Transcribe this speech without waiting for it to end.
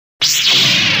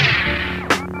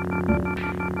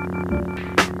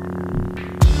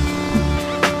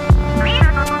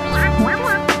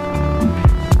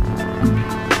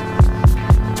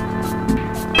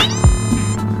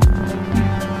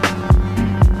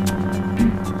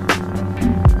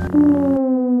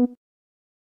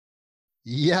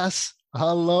Yes,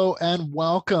 hello and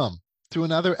welcome to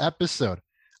another episode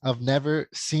of Never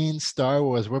Seen Star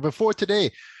Wars, where before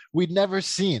today, we'd never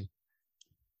seen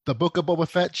the Book of Boba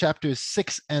Fett chapters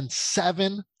 6 and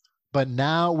 7, but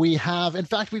now we have. In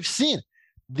fact, we've seen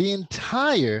the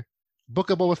entire Book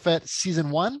of Boba Fett season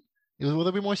 1. Will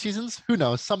there be more seasons? Who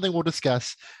knows? Something we'll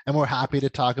discuss, and we're happy to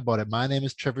talk about it. My name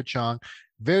is Trevor Chong.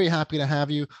 Very happy to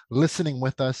have you listening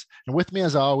with us. And with me,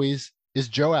 as always, is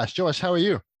Joash. Joash, how are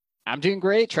you? I'm doing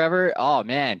great, Trevor. Oh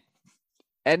man,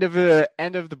 end of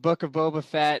the Book of Boba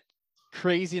Fett.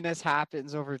 Craziness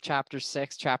happens over chapter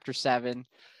 6, chapter 7.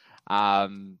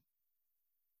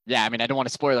 Yeah, I mean, I don't want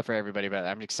to spoil it for everybody, but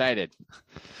I'm excited.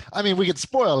 I mean, we could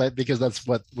spoil it because that's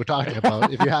what we're talking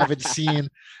about. If you haven't seen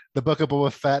the Book of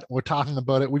Boba Fett, we're talking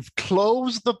about it. We've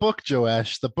closed the book,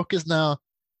 Joash. The book is now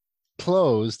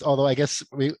closed, although I guess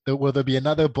will there be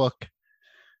another book?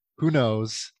 Who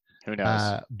knows? Who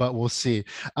knows? But we'll see.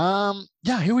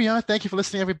 Yeah, here we are. Thank you for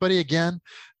listening, everybody, again.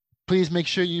 Please make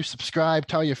sure you subscribe,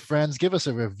 tell your friends, give us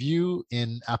a review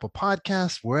in Apple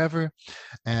Podcasts, wherever,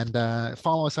 and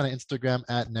follow us on Instagram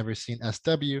at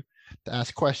NeverSeenSW to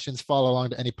ask questions, follow along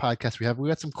to any podcast we have. We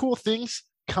got some cool things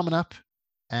coming up,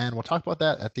 and we'll talk about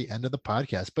that at the end of the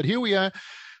podcast. But here we are.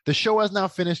 The show has now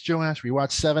finished, Joash. We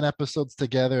watched 7 episodes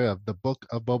together of the Book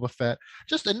of Boba Fett.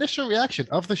 Just initial reaction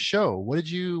of the show. What did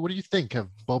you think of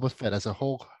Boba Fett as a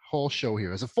whole show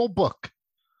here, as a full book?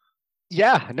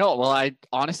 Yeah, no, well, I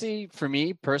honestly, for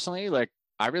me personally, like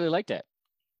I really liked it.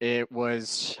 It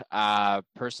was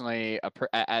personally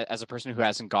as a person who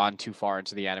hasn't gone too far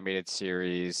into the animated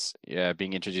series,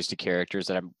 being introduced to characters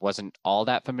that I wasn't all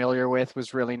that familiar with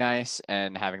was really nice,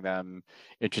 and having them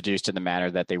introduced in the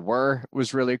manner that they were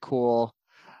was really cool.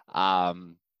 I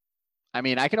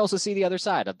mean, I can also see the other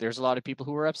side. There's a lot of people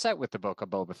who were upset with the Book of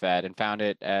Boba Fett and found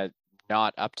it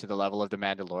not up to the level of The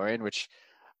Mandalorian, which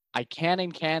I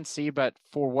can see, but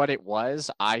for what it was,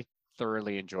 I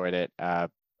thoroughly enjoyed it.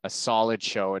 A solid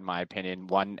show, in my opinion.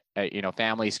 One,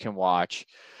 families can watch,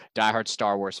 diehard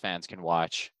Star Wars fans can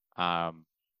watch. But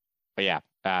yeah,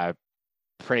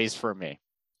 praise for me.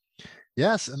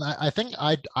 Yes, and I think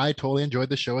I totally enjoyed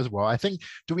the show as well. I think,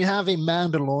 do we have a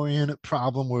Mandalorian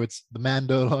problem where it's the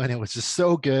Mandalorian? It was just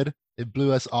so good, it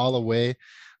blew us all away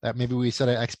that maybe we set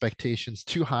our expectations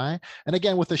too high. And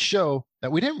again, with a show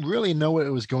that we didn't really know what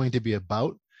it was going to be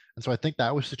about, and so I think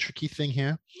that was the tricky thing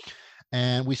here.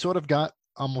 And we sort of got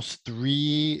almost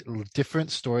 3 different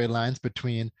storylines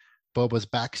between Boba's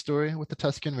backstory with the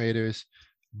Tusken Raiders,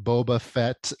 Boba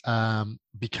Fett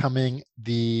becoming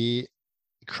the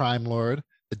crime lord,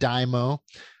 the Daimo,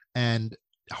 and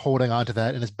holding on to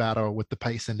that in his battle with the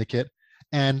Pike Syndicate,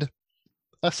 and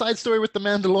a side story with the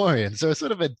Mandalorian. So it's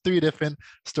sort of 3 different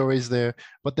stories there,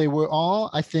 but they were all,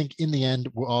 I think, in the end,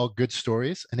 were all good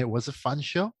stories, and it was a fun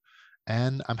show,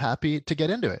 and I'm happy to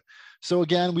get into it. So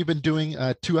again, we've been doing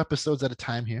 2 episodes at a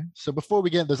time here. So before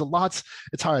we get, there's a lot.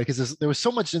 It's hard because there was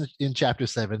so much in chapter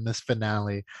 7, this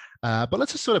finale. But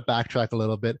let's just sort of backtrack a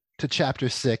little bit to chapter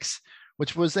 6,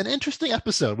 which was an interesting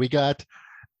episode. We got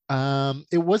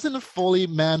it wasn't a fully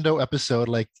Mando episode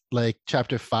like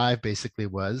chapter 5 basically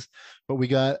was, but we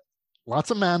got lots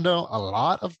of Mando, a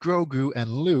lot of Grogu and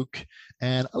Luke,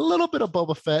 and a little bit of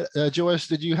Boba Fett. Joash,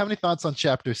 did you have any thoughts on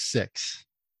chapter 6?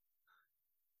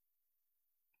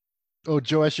 Oh,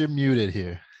 Joash, you're muted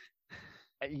here.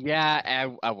 Yeah,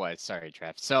 I was. Sorry,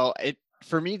 Trev. So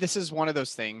for me, this is one of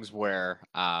those things where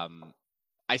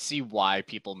I see why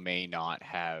people may not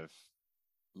have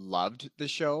loved the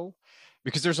show,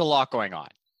 because there's a lot going on,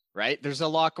 right? There's a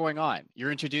lot going on.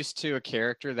 You're introduced to a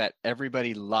character that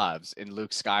everybody loves in Luke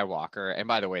Skywalker. And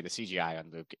by the way, the CGI on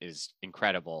Luke is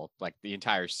incredible. Like the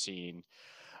entire scene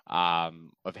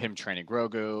of him training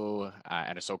Grogu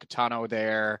and Ahsoka Tano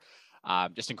there,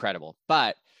 just incredible.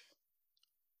 But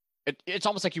it's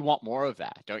almost like you want more of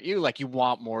that, don't you? Like you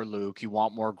want more Luke, you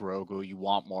want more Grogu, you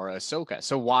want more Ahsoka.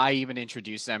 So why even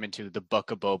introduce them into the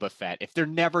Book of Boba Fett if they're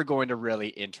never going to really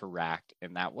interact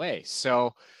in that way?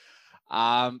 So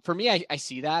for me, I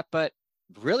see that, but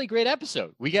really great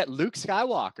episode. We get Luke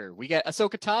Skywalker, we get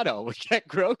Ahsoka Tano, we get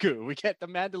Grogu, we get the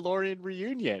Mandalorian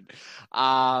reunion.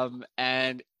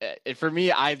 And for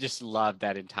me, I just love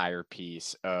that entire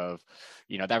piece of,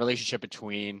 that relationship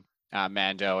between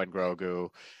Mando and Grogu,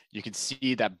 you can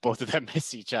see that both of them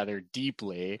miss each other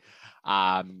deeply.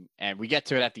 And we get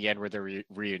to it at the end where they're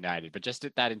reunited. But just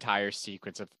that entire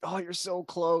sequence of, oh, you're so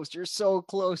close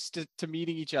to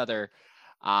meeting each other.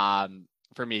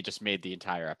 For me, just made the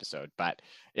entire episode. But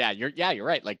you're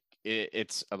right. Like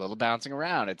it's a little bouncing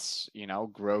around. It's,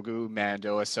 Grogu,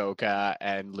 Mando, Ahsoka,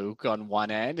 and Luke on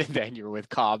one end, and then you're with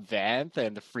Cobb Vanth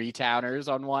and the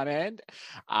Freetowners on one end.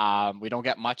 We don't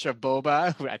get much of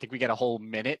Boba. I think we get a whole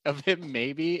minute of him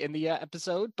maybe in the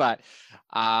episode, but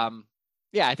I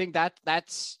think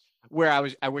that's where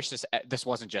I wish this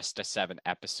wasn't just a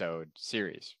 7-episode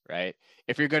series, right?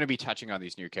 If you're going to be touching on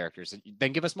these new characters,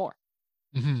 then give us more.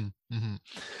 Mm-hmm, mm-hmm.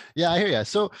 Yeah, I hear you.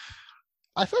 So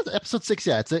I thought episode 6,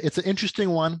 it's an interesting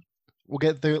one. We'll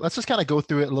get through. Let's just kind of go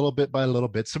through it a little bit by a little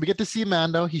bit. So we get to see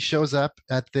Mando. He shows up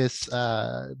at this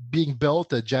being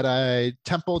built, a Jedi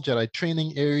temple, Jedi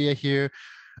training area here.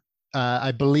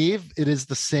 I believe it is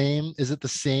the same. Is it the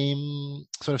same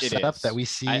sort of setup that we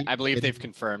see? I believe they've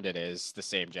confirmed it is the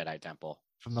same Jedi temple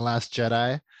from The Last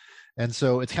Jedi. And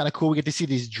so it's kind of cool. We get to see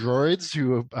these droids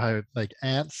who are like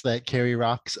ants that carry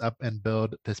rocks up and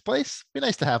build this place. Be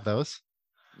nice to have those.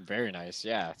 Very nice.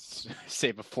 Yeah.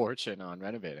 Save a fortune on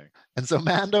renovating. And so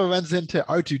Mando runs into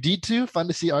R2-D2. Fun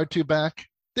to see R2 back.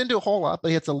 Didn't do a whole lot, but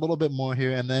he gets a little bit more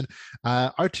here. And then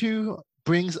R2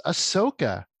 brings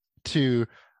Ahsoka to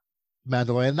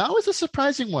Mandalorian. That was a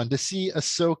surprising one to see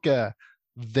Ahsoka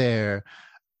there.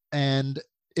 And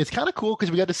it's kind of cool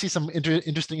because we got to see some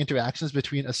interesting interactions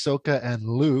between Ahsoka and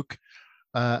Luke.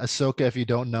 Ahsoka, if you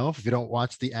don't know, if you don't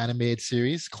watch the animated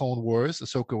series, Clone Wars,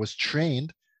 Ahsoka was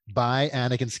trained by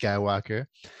Anakin Skywalker.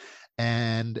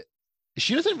 And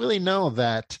she doesn't really know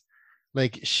that,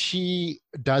 like, she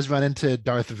does run into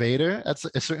Darth Vader at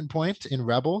a certain point in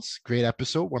Rebels. Great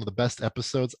episode, one of the best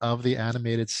episodes of the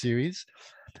animated series.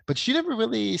 But she never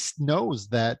really knows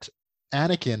that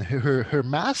Anakin, her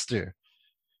master,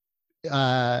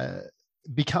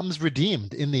 becomes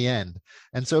redeemed in the end.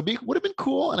 And so it would have been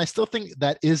cool, and I still think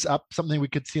that is something we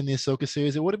could see in the Ahsoka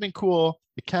series. It would have been cool,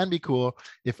 it can be cool,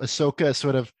 if Ahsoka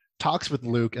sort of talks with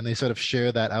Luke and they sort of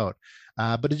share that out.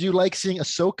 But did you like seeing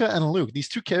Ahsoka and Luke, these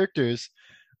two characters?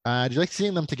 Did you like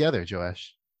seeing them together,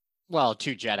 Joash? Well,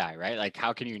 two Jedi, right? Like,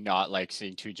 how can you not like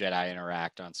seeing two Jedi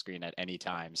interact on screen at any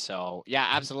time? So, yeah,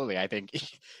 absolutely. I think,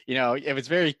 it was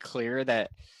very clear that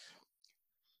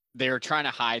they were trying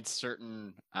to hide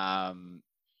certain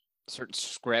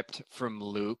script from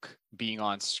Luke being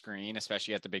on screen,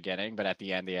 especially at the beginning. But at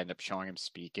the end, they end up showing him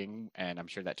speaking, and I'm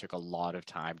sure that took a lot of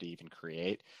time to even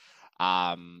create.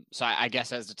 So I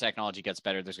guess as the technology gets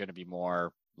better, there's going to be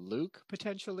more Luke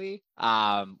potentially,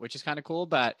 which is kind of cool.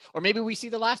 Or maybe we see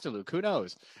the last of Luke. Who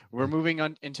knows? We're moving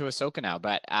on into Ahsoka now,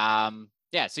 but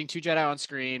seeing two Jedi on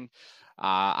screen.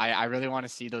 I really want to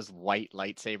see those white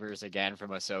lightsabers again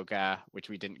from Ahsoka, which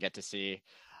we didn't get to see.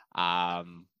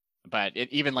 But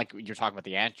even like you're talking about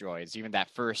the androids, even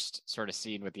that first sort of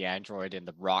scene with the android and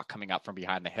the rock coming up from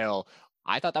behind the hill,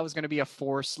 I thought that was going to be a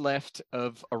force lift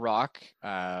of a rock,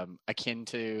 akin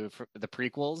to the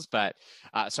prequels, but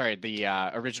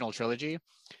the original trilogy.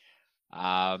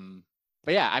 But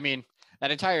yeah, I mean,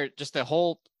 the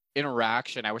whole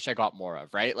interaction, I wish I got more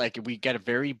of, right? Like, we get a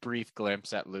very brief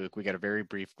glimpse at Luke, we get a very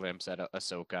brief glimpse at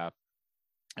Ahsoka.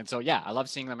 And so, yeah, I love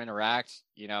seeing them interact.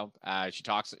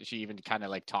 She even kind of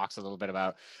like talks a little bit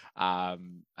about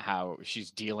how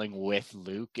she's dealing with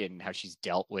Luke and how she's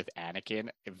dealt with Anakin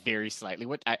very slightly.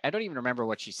 I don't even remember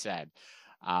what she said.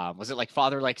 Was it like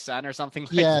father, like son or something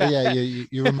like that? Yeah.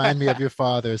 You remind me of your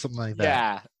father or something like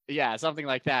that. Yeah, something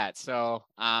like that. So,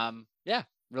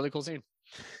 really cool scene.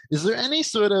 Is there any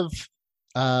sort of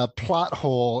plot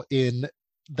hole in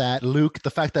that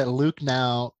the fact that Luke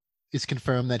now is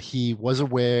confirmed that he was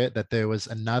aware that there was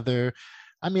another.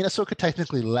 I mean, Ahsoka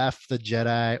technically left the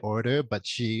Jedi Order, but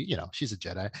she's a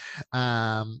Jedi.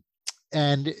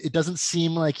 And it doesn't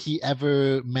seem like he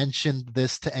ever mentioned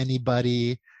this to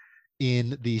anybody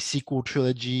in the sequel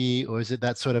trilogy, or is it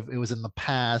that sort of, it was in the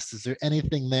past? Is there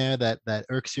anything there that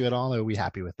irks you at all, or are we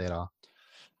happy with it all?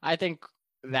 I think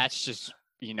that's just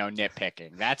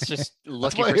nitpicking. That's just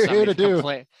looking for something to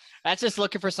complain. That's just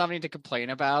looking for something to complain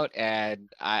about,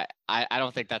 and I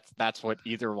don't think that's what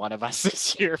either one of us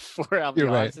is here for. I'll be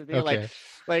honest with you. Okay.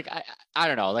 Like I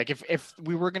don't know. Like, if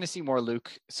we were going to see more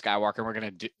Luke Skywalker, and we're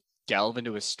going to delve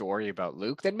into a story about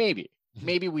Luke, then maybe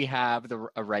we have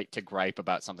a right to gripe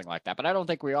about something like that. But I don't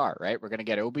think we are, right? We're going to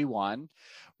get Obi-Wan,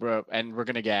 and we're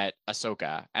going to get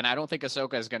Ahsoka. And I don't think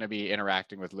Ahsoka is going to be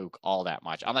interacting with Luke all that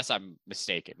much, unless I'm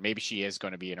mistaken. Maybe she is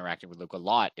going to be interacting with Luke a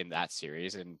lot in that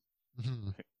series. And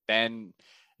then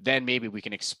maybe we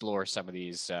can explore some of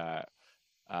these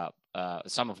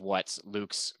some of what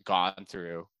Luke's gone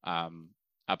through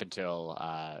up until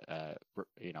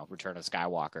Return of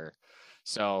Skywalker.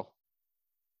 So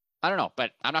I don't know,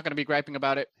 but I'm not going to be griping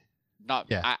about it.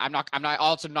 Yeah. I'm not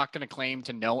also not going to claim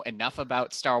to know enough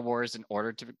about Star Wars in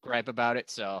order to gripe about it.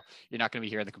 So you're not going to be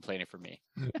hearing the complaining from me.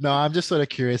 No, I'm just sort of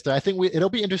curious. I think it'll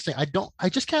be interesting. I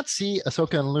just can't see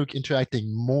Ahsoka and Luke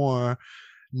interacting more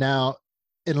now,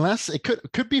 unless it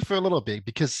could be for a little bit,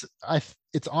 because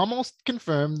it's almost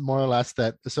confirmed more or less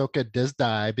that Ahsoka does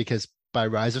die, because by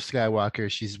Rise of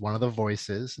Skywalker, she's one of the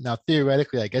voices. Now,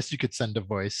 theoretically, I guess you could send a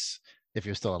voice if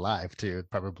you're still alive too,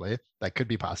 probably. That could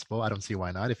be possible. I don't see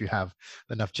why not if you have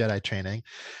enough Jedi training.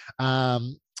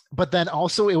 But then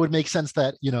also it would make sense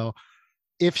that,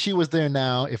 if she was there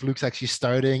now, if Luke's actually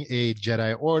starting a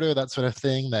Jedi Order, that sort of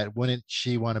thing, that wouldn't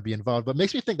she want to be involved? But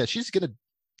makes me think that she's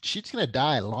gonna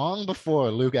die long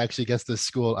before Luke actually gets the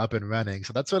school up and running.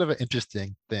 So that's sort of an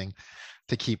interesting thing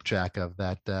to keep track of.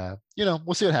 That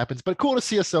we'll see what happens. But cool to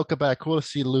see Ahsoka back. Cool to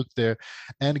see Luke there,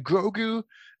 and Grogu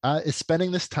is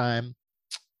spending this time.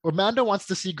 Or Mando wants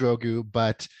to see Grogu,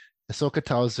 but Ahsoka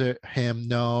tells him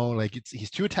no, like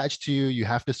he's too attached to you. You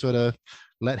have to sort of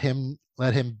let him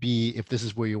be if this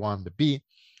is where you want him to be.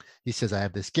 He says, I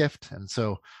have this gift. And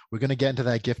so we're going to get into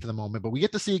that gift in a moment, but we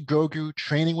get to see Grogu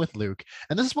training with Luke.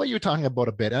 And this is what you were talking about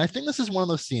a bit. And I think this is one of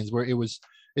those scenes where it's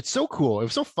so cool. It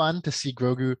was so fun to see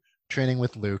Grogu training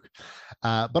with Luke.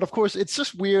 But of course, it's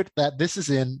just weird that this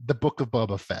is in the Book of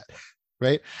Boba Fett,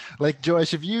 right? Like,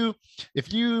 Josh, if you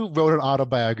wrote an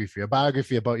autobiography, a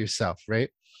biography about yourself,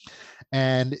 right?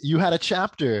 And you had a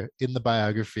chapter in the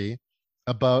biography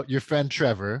about your friend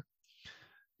Trevor's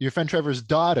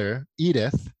daughter,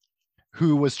 Edith,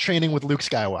 who was training with Luke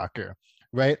Skywalker,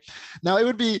 right? Now, it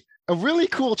would be a really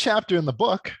cool chapter in the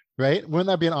book, right? Wouldn't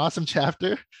that be an awesome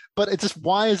chapter? But it's just,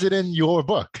 why is it in your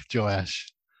book, Joash?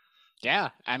 Yeah,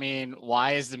 I mean,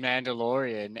 why is the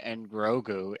Mandalorian and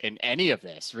Grogu in any of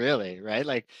this, really, right?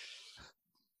 Like,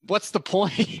 what's the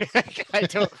point? I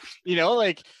don't,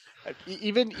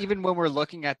 even when we're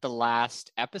looking at the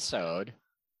last episode,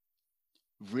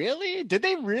 really, did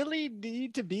they really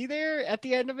need to be there at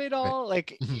the end of it all?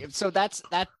 Like, so that's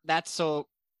so.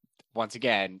 Once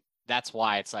again, that's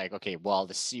why it's like, okay, well,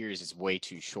 the series is way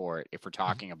too short if we're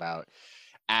talking about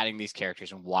adding these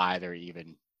characters and why they're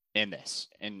even in this,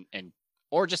 and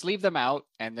or just leave them out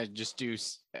and then just do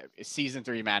season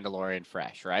 3 Mandalorian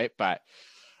fresh, right? But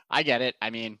I get it. I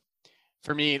mean,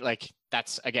 for me, like,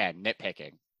 that's again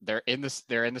nitpicking. They're in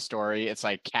the story. It's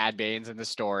like Cad Bane's in the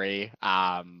story.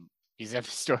 He's in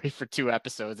the story for 2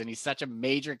 episodes, and he's such a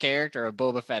major character of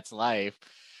Boba Fett's life.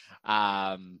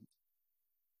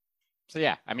 So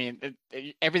yeah, I mean,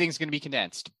 everything's going to be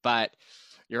condensed, but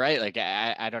you're right. Like,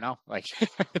 I don't know. Like,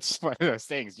 it's one of those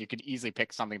things. You could easily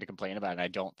pick something to complain about, and I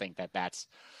don't think that that's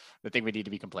the thing we need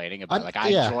to be complaining about. Like,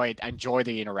 I enjoy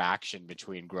the interaction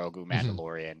between Grogu,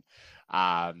 Mandalorian,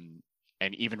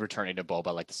 and even returning to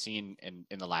Boba. Like, the scene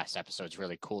in the last episode is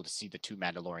really cool to see the 2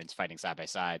 Mandalorians fighting side by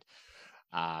side.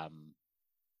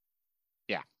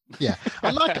 Yeah,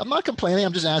 I'm not complaining.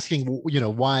 I'm just asking,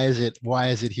 why is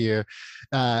it here?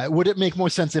 Would it make more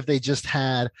sense if they just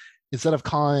had, instead of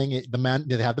calling it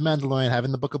they have the Mandalorian,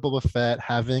 having the Book of Boba Fett,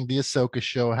 having the Ahsoka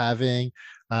show, having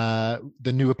the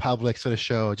New Republic sort of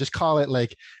show, just call it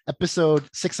like episode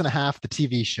 6.5, the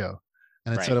TV show.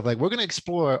 And it's sort of like, we're going to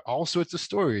explore all sorts of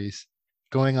stories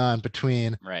going on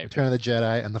between Return of the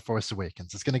Jedi and The Force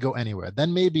Awakens. It's going to go anywhere.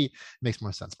 Then maybe it makes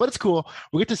more sense. But it's cool.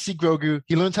 We get to see Grogu.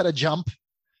 He learns how to jump.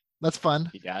 That's fun.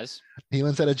 He does. He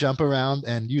learns how to jump around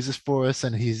and uses Force,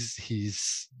 and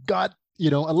he's got a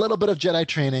little bit of Jedi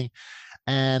training.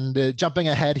 And jumping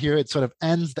ahead here, it sort of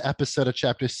ends the episode of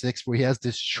Chapter 6 where he has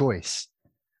this choice.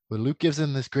 Where Luke gives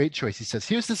him this great choice. He says,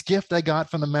 "Here's this gift I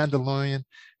got from the Mandalorian.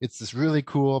 It's this really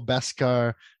cool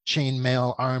Beskar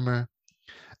chainmail armor.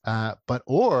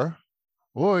 Or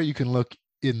you can look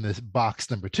in this box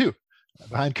number 2.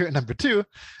 Behind curtain number 2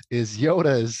 is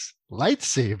Yoda's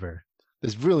lightsaber.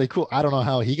 It's really cool. I don't know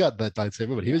how he got that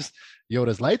lightsaber, but he was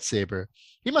Yoda's lightsaber.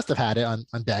 He must have had it on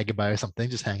Dagobah or something,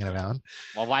 just hanging around.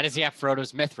 Well, why does he have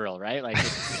Frodo's mithril, right? Like,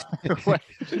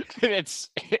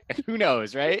 it's who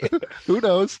knows, right? Who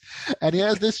knows? And he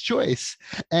has this choice.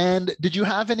 And did you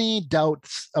have any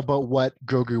doubts about what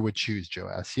Grogu would choose,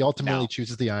 Joas? He ultimately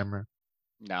chooses the armor.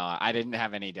 No, I didn't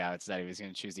have any doubts that he was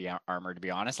going to choose the armor, to be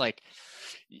honest. Like,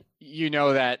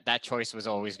 that choice was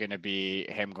always going to be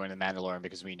him going to Mandalorian,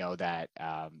 because we know that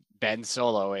Ben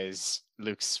Solo is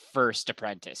Luke's first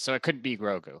apprentice. So it couldn't be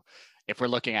Grogu if we're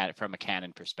looking at it from a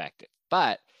canon perspective.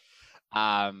 But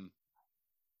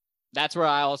that's where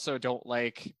I also don't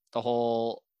like the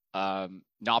whole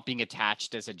not being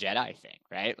attached as a Jedi thing,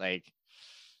 right? Like,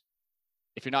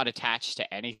 if you're not attached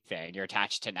to anything, you're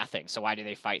attached to nothing. So why do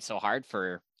they fight so hard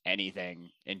for anything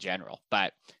in general?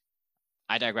 But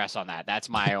I digress on that. That's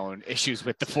my own issues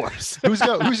with the Force. Who's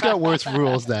got worse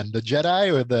rules then, the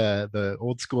Jedi or the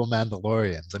old school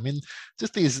Mandalorians? I mean,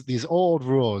 just these old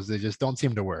rules, they just don't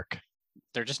seem to work.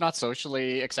 They're just not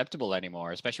socially acceptable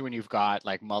anymore, especially when you've got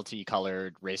like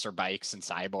multicolored racer bikes and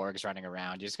cyborgs running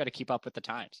around. You just got to keep up with the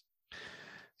times.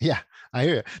 Yeah, I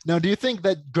hear you. Now, do you think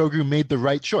that Grogu made the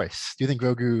right choice? Do you think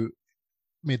Grogu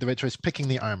made the right choice picking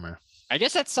the armor? I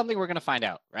guess that's something we're going to find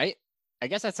out, right? I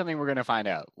guess that's something we're going to find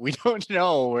out. We don't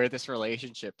know where this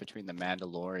relationship between the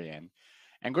Mandalorian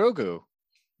and Grogu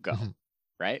go,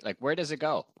 right? Like, where does it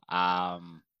go?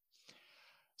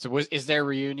 Is their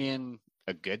reunion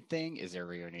a good thing? Is their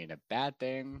reunion a bad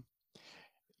thing?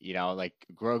 You know, like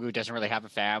Grogu doesn't really have a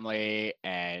family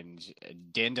and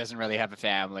Din doesn't really have a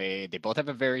family. They both have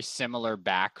a very similar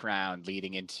background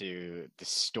leading into the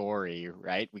story,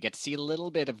 right? We get to see a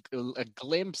little bit of a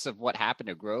glimpse of what happened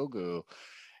to Grogu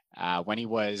when he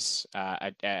was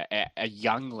a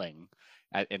youngling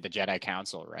in the Jedi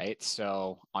Council, right?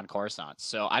 So on Coruscant.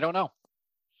 So I don't know.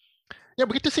 Yeah,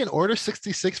 we get to see an Order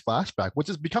 66 flashback, which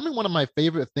is becoming one of my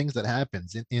favorite things that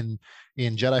happens in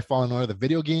Jedi Fallen Order, the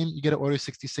video game. You get an Order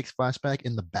 66 flashback.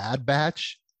 In the Bad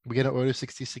Batch, we get an Order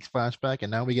 66 flashback,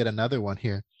 and now we get another one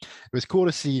here. It was cool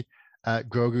to see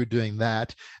Grogu doing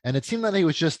that, and it seemed that he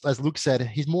was just, as Luke said,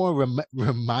 he's more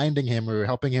reminding him or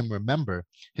helping him remember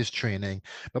his training.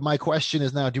 But my question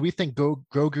is now, do we think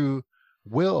Grogu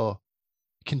will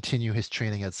continue his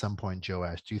training at some point,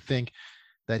 Joash? Do you think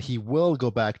that he will go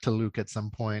back to Luke at some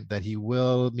point, that he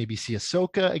will maybe see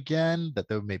Ahsoka again, that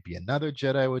there may be another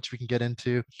Jedi, which we can get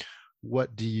into?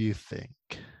 What do you think?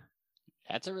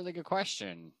 That's a really good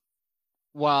question.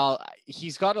 Well,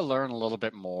 he's got to learn a little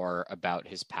bit more about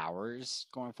his powers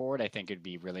going forward. I think it'd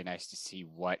be really nice to see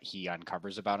what he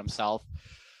uncovers about himself.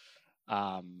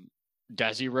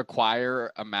 Does he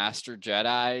require a master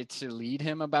Jedi to lead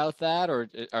him about that, or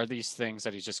are these things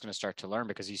that he's just going to start to learn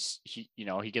because he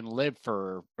can live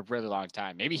for a really long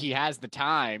time? Maybe he has the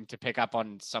time to pick up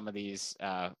on some of these,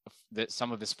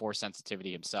 some of this Force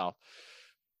sensitivity himself.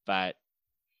 But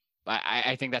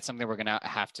I think that's something we're going to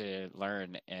have to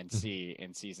learn and see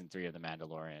in season 3 of The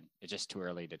Mandalorian. It's just too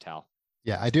early to tell.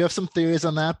 Yeah, I do have some theories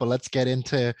on that, but let's get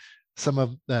into some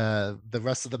of the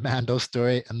rest of the Mando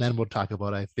story, and then we'll talk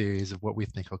about our theories of what we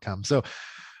think will come. So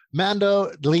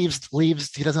Mando leaves.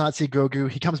 He does not see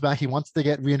Grogu. He comes back. He wants to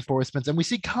get reinforcements, and we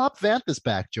see Cobb Vanth is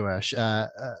back, Joash.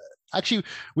 Actually,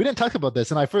 we didn't talk about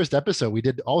this in our first episode. We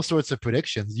did all sorts of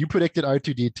predictions. You predicted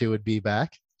R2-D2 would be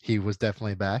back. He was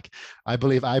definitely back. I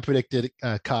believe I predicted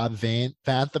Cobb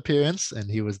Vanth appearance, and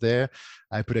he was there.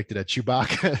 I predicted a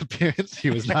Chewbacca appearance. He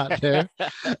was not there.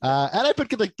 And I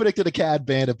predicted a Cad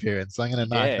Bane appearance. So I'm going to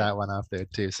knock that one off there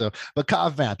too. So, but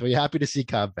Cobb Vanth, were you happy to see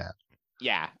Cobb Vanth?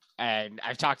 Yeah. And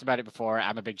I've talked about it before.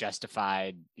 I'm a big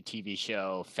Justified TV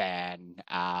show fan.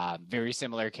 Very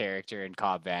similar character in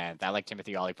Cobb Vanth. I like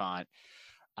Timothy Olyphant.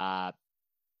 So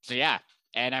yeah.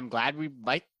 And I'm glad we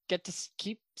might get to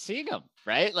keep seeing him,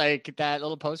 right? Like that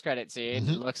little post-credit scene.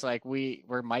 It looks like we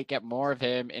might get more of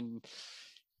him. And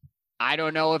I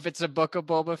don't know if it's a Book of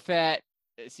Boba Fett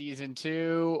season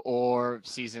 2 or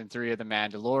season 3 of The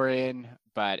Mandalorian,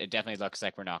 but it definitely looks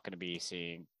like we're not going to be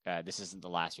seeing, this isn't the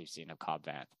last we've seen of Cobb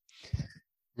Vanth.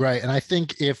 Right. And I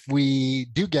think if we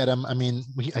do get him, I mean,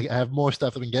 I have more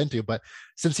stuff that we can get into, but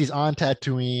since he's on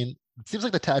Tatooine, it seems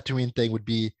like the Tatooine thing would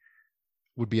be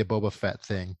a Boba Fett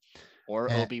thing. Or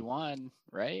Obi-Wan,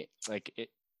 right? Like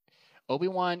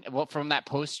Obi-Wan, well, from that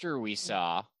poster we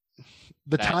saw.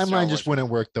 The timeline just wouldn't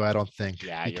work though, I don't think.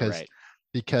 Yeah, you're right.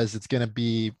 Because it's gonna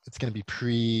be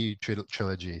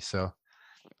pre-trilogy. So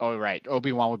right.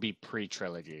 Obi-Wan would be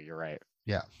pre-trilogy, you're right.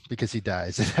 Yeah, because he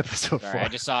dies in episode 4.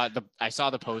 I saw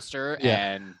the poster,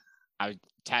 and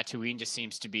Tatooine just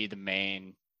seems to be the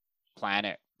main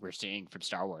planet we're seeing from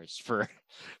Star Wars for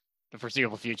the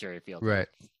foreseeable future, it feels. Right.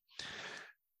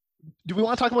 Do we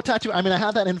want to talk about Tatooine? I mean, I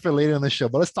have that in for later in the show,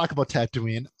 but let's talk about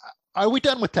Tatooine. Are we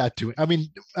done with Tatooine?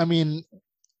 I mean,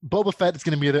 Boba Fett is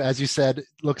going to be there, as you said.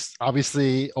 Looks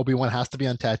obviously Obi-Wan has to be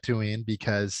on Tatooine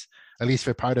because, at least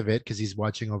for part of it, because he's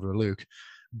watching over Luke.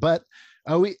 But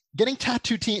are we getting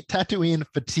Tatooine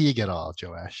fatigue at all,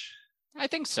 Joash? I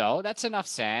think so. That's enough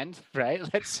sand, right?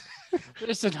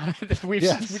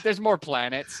 There's more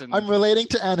planets. And... I'm relating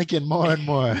to Anakin more and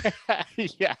more.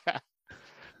 Yeah.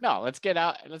 No, let's get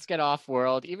out. Let's get off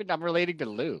world. Even I'm relating to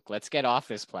Luke. Let's get off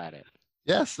this planet.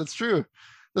 Yes, that's true.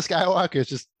 The Skywalker is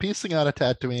just piecing out of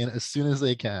Tatooine as soon as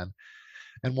they can.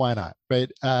 And why not,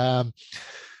 right?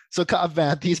 So Cobb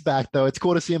Vanth, he's back though. It's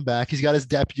cool to see him back. He's got his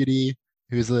deputy,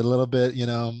 who's a little bit,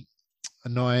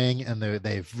 annoying, and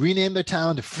they've renamed their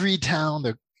town to Freetown.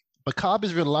 But Cobb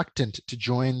is reluctant to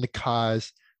join the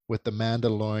cause with the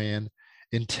Mandalorian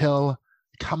until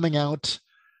coming out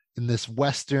in this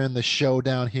Western, the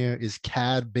showdown here is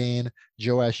Cad Bane.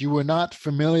 Joash, you were not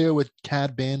familiar with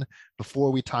Cad Bane before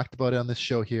we talked about it on this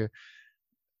show here.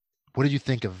 What did you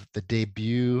think of the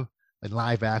debut in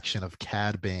live action of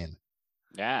Cad Bane?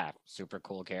 Yeah, super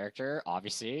cool character.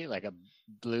 Obviously, like a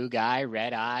blue guy,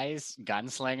 red eyes,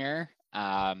 gunslinger,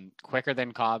 quicker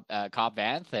than Cobb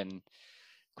Vanth and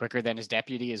quicker than his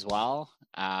deputy as well.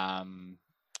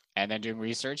 And then doing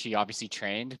research, he obviously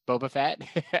trained Boba Fett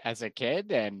as a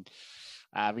kid, and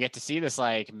we get to see this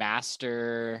like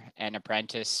master and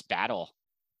apprentice battle,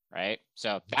 right?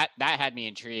 So that had me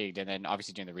intrigued. And then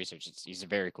obviously doing the research, he's a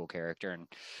very cool character, and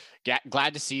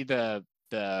glad to see the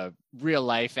real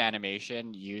life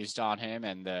animation used on him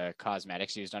and the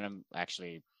cosmetics used on him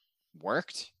actually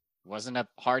worked. Wasn't a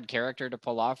hard character to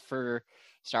pull off for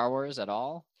Star Wars at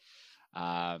all.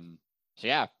 So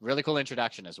yeah, really cool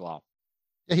introduction as well.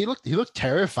 Yeah, he looked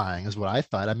terrifying, is what I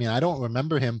thought. I mean, I don't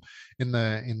remember him in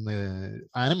the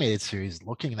animated series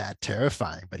looking that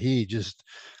terrifying, but he just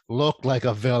looked like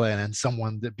a villain and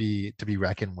someone to be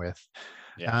reckoned with.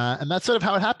 Yeah. And that's sort of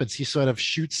how it happens. He sort of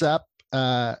shoots up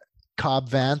Cobb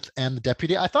Vanth and the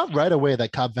deputy. I thought right away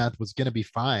that Cobb Vanth was going to be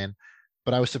fine,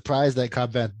 but I was surprised that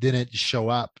Cobb Vanth didn't show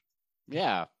up.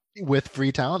 Yeah. With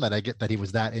Freetown, that I get that he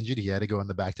was that injured. He had to go in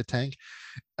the back to tank.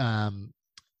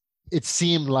 It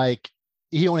seemed like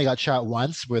he only got shot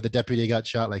once, where the deputy got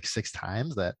shot like 6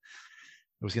 times. That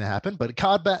it was going to happen. But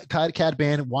Cad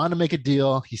Bane wanted to make a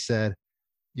deal. He said,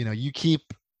 you keep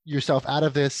yourself out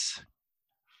of this,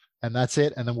 and that's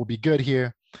it, and then we'll be good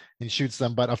here. And he shoots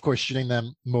them, but of course, shooting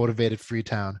them motivated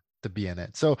Freetown to be in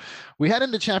it. So we head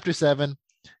into Chapter 7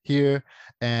 here,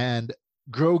 and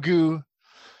Grogu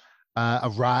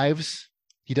arrives.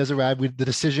 He does arrive. The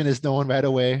decision is known right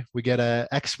away. We get a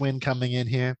X-Wing coming in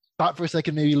here. Thought for a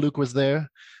second maybe Luke was there.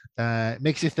 It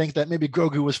makes you think that maybe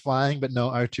Grogu was flying, but no,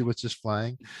 R2 was just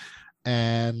flying.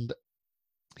 And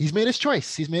he's made his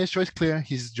choice. He's made his choice clear.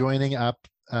 He's joining up.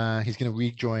 He's going to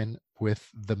rejoin with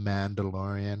the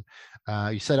Mandalorian.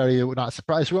 You said already, we're not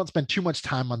surprised. We won't spend too much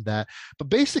time on that. But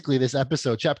basically, this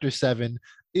episode, Chapter 7,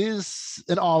 is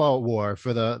an all-out war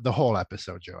for the whole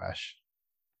episode, Joash.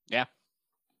 Yeah.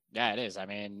 Yeah, it is. I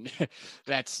mean,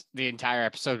 that's the entire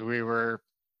episode. We were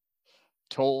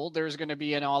told there's going to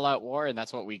be an all-out war, and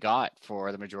that's what we got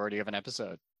for the majority of an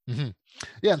episode. Mm-hmm.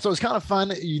 Yeah, and so it's kind of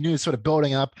fun. You knew it's sort of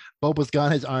building up. Boba's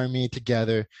got his army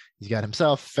together. He's got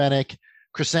himself, Fennec,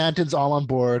 Chrysanthemum's all on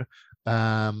board.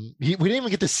 We didn't even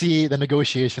get to see the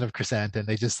negotiation of Chrysanthemum.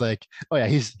 They just like, oh yeah,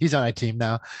 he's on our team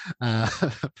now.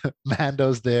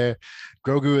 Mando's there.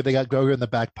 Grogu, they got Grogu in the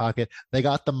back pocket. They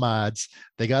got the mods.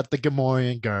 They got the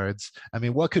Gamorrean guards. I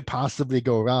mean, what could possibly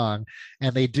go wrong?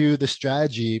 And they do the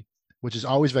strategy, which is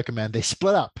always recommended. They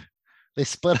split up. They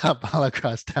split up all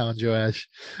across town, Joash.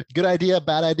 Good idea,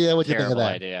 bad idea? What do you think of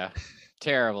that?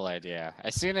 Terrible idea.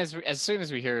 As soon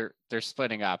as we hear they're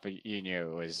splitting up, you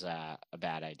knew it was a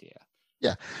bad idea.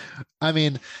 Yeah, I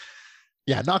mean,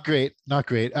 yeah, not great.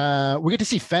 We get to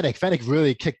see Fennec. Fennec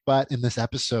really kicked butt in this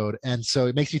episode, and so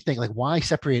it makes you think, like, why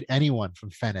separate anyone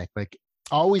from Fennec? Like,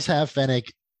 always have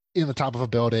Fennec in the top of a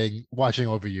building, watching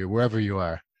over you wherever you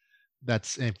are.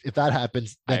 That's if that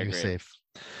happens, then you're safe.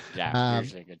 Yeah,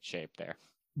 usually in good shape there.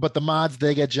 But the mods,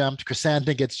 they get jumped.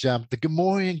 Chrysanthemum gets jumped. The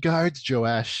Gamorrean guards,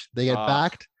 Joash, they get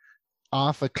backed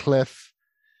off a cliff.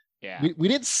 Yeah, we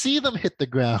didn't see them hit the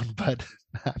ground, but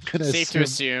I'm gonna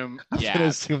assume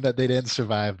that they didn't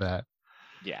survive that.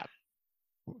 Yeah.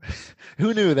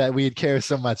 Who knew that we'd care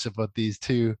so much about these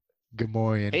two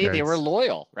Gamorrean guards? They were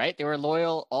loyal, right? They were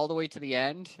loyal all the way to the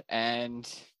end, and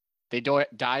they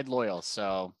died loyal.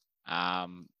 So I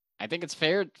think it's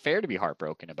fair to be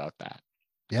heartbroken about that.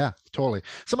 Yeah, totally.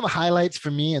 Some of the highlights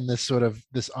for me in this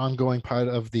ongoing part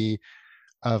of the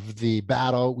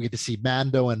battle, we get to see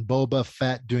Mando and Boba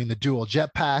Fett doing the dual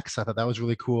jetpacks. I thought that was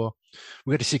really cool.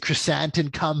 We get to see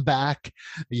Chrysanthemum come back.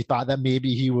 You thought that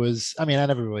maybe he was, I mean, I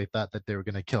never really thought that they were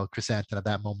going to kill Chrysanthemum at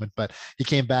that moment, but he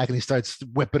came back and he starts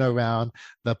whipping around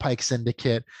the Pike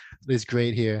Syndicate. It's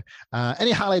great here.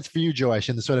 Any highlights for you, Joash,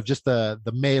 in the sort of just the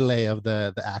melee of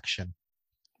the action?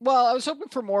 Well, I was hoping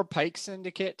for more Pike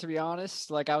Syndicate, to be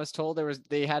honest. Like, I was told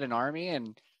they had an army,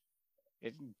 and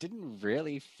it didn't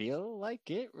really feel like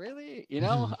it, really, you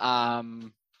know?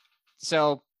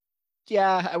 So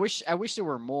yeah, I wish there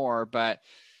were more, but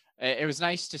it was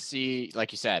nice to see,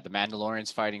 like you said, the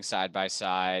Mandalorians fighting side by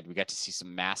side. We got to see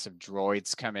some massive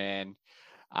droids come in.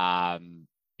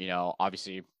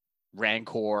 obviously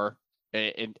Rancor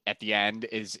at the end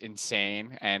is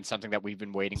insane and something that we've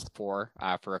been waiting for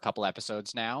a couple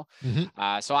episodes now.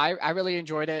 So I really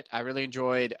enjoyed it. I really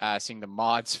enjoyed seeing the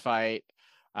mods fight,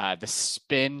 the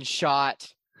spin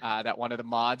shot that one of the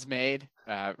mods made,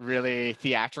 really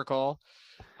theatrical,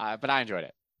 but I enjoyed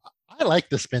it. I like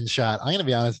the spin shot. I'm gonna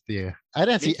be honest with you. I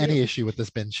didn't see any issue with the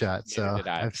spin shot. Neither So did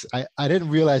I. I didn't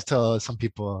realize till some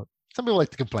people like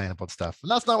to complain about stuff.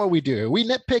 And that's not what we do. We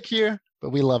nitpick here, but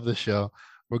we love the show.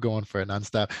 We're going for it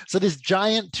nonstop. So these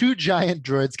two giant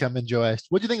droids come in, Josh.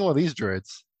 What do you think about these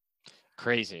droids?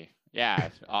 Crazy. Yeah.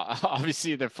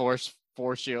 Obviously the force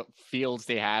fields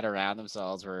they had around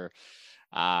themselves were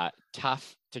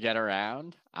tough to get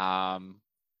around.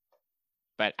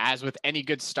 But as with any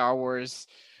good Star Wars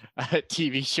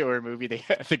TV show or movie,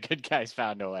 the good guys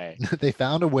found a way. They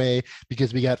found a way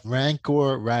because we got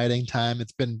Rancor riding time.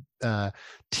 It's been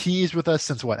teased with us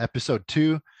since episode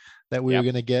 2 that we were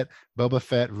going to get Boba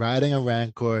Fett riding a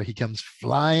Rancor. He comes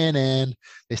flying in.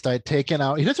 They start taking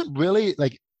out. He doesn't really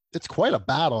it's quite a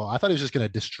battle. I thought he was just going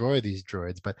to destroy these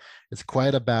droids, but it's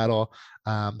quite a battle.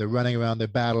 They're running around. They're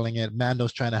battling it.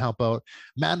 Mando's trying to help out.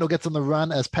 Mando gets on the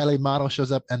run as Peli Motto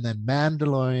shows up, and then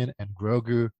Mandalorian and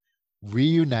Grogu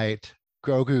reunite.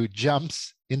 Grogu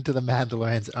jumps into the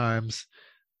Mandalorian's arms.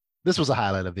 This was a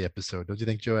highlight of the episode, don't you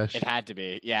think, Joash? It had to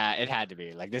be. Yeah, it had to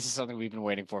be. This is something we've been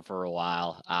waiting for a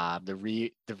while.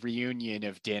 The reunion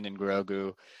of Din and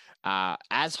Grogu,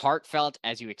 as heartfelt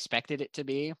as you expected it to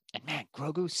be. And man,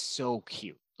 Grogu's so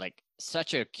cute.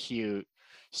 Such a cute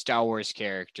Star Wars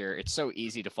character. It's so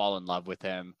easy to fall in love with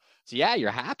him. So yeah,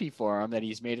 you're happy for him that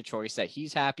he's made a choice that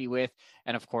he's happy with,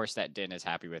 and of course that Din is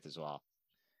happy with as well.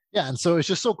 Yeah, and so it's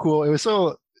just so cool.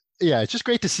 It's just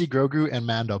great to see Grogu and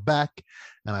Mando back.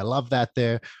 And I love that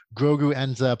there. Grogu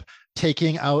ends up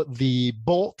taking out the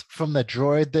bolt from the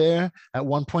droid there, at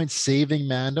one point saving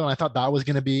Mando. And I thought that was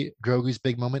going to be Grogu's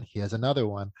big moment. He has another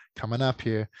one coming up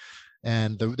here.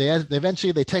 And they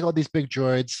eventually take out these big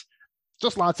droids.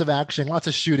 Just lots of action, lots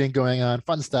of shooting going on,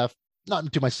 fun stuff.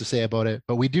 Not too much to say about it.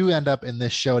 But we do end up in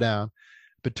this showdown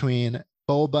between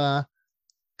Boba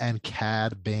and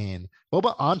Cad Bane.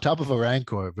 Boba on top of a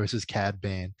Rancor versus Cad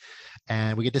Bane.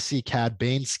 And we get to see Cad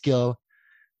Bane's skill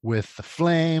with the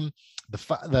flame,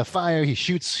 the fire. He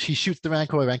shoots the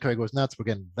Rancor. Rancor goes nuts. We're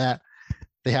getting that.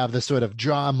 They have this sort of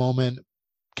draw moment.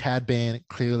 Cad Bane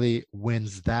clearly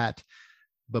wins that.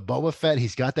 But Boba Fett,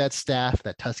 he's got that staff,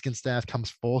 that Tusken staff comes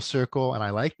full circle. And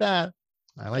I like that.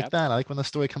 I like when the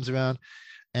story comes around.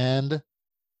 And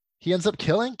he ends up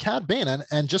killing Cad Bane.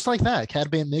 And just like that,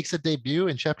 Cad Bane makes a debut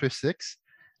in chapter 6.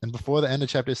 And before the end of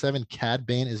chapter 7, Cad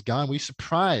Bane is gone. We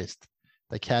surprised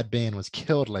that Cad Bane was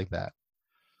killed like that.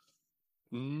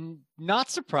 Not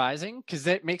surprising, because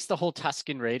that makes the whole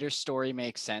Tusken Raiders story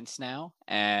make sense now.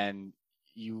 And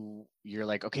you're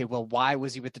like, okay, well, why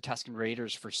was he with the Tusken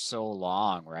Raiders for so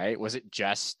long, right? Was it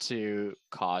just to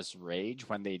cause rage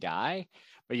when they die?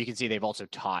 But you can see they've also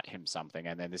taught him something.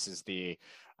 And then this is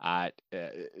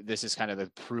this is kind of the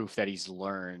proof that he's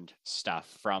learned stuff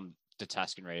from the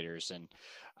Tusken Raiders. And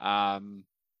I'm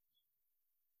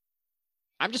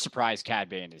just surprised Cad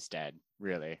Bane is dead,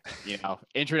 really.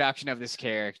 Introduction of this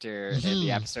character in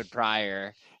the episode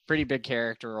prior, pretty big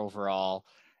character overall,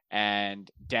 and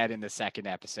dead in the second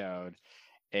episode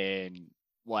in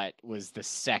what was the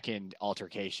second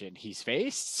altercation he's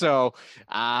faced. So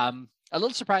a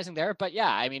little surprising there, but yeah,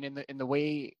 I mean, in the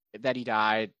way that he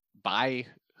died, by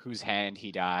whose hand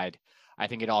he died, I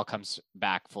think it all comes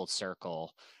back full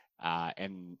circle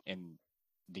in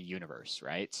the universe,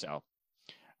 right? So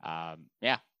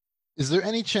yeah. Is there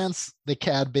any chance that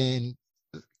Cad Bane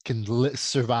can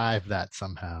survive that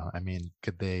somehow? I mean,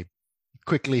 could they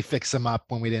quickly fix him up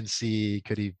when we didn't see?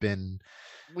 Could he have been?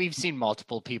 We've seen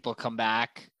multiple people come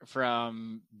back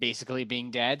from basically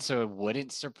being dead, so it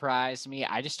wouldn't surprise me.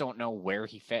 I just don't know where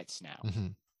he fits now.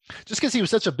 Just because he was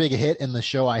such a big hit in the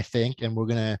show, I think, and we're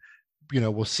gonna,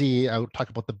 we'll see. I'll talk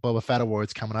about the Boba Fett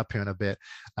Awards coming up here in a bit.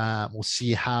 We'll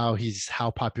see how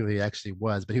popular he actually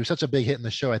was. But he was such a big hit in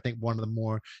the show. I think one of the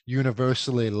more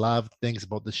universally loved things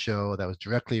about the show that was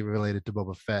directly related to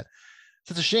Boba Fett.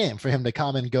 So it's a shame for him to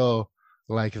come and go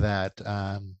like that.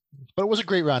 But it was a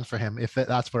great run for him, if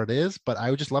that's what it is. But I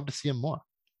would just love to see him more.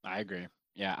 I agree.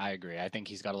 Yeah, I agree. I think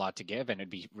he's got a lot to give, and it'd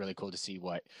be really cool to see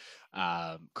what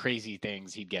crazy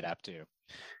things he'd get up to.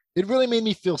 It really made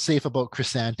me feel safe about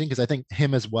Chrysanthemum, because I think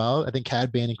him as well. I think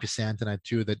Cad Bane and Chrysanthemum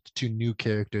are the two new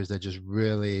characters that just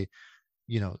really,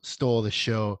 stole the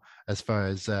show as far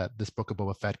as this Book of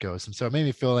Boba Fett goes. And so it made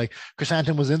me feel like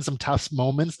Chrysanthemum was in some tough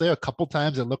moments there. A couple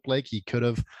times it looked like he could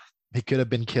have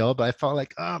been killed, but I felt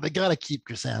like, they got to keep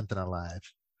Chrysanthemum alive.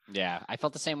 Yeah, I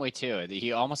felt the same way too.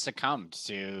 He almost succumbed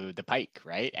to the pike,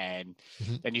 right? And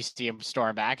Mhm. then you see him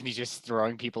storm back and he's just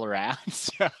throwing people around.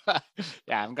 So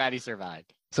yeah, I'm glad he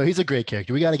survived. So he's a great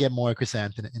character. We got to get more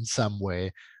Chrysanthemum in some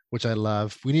way, which I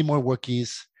love. We need more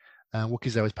Wookiees.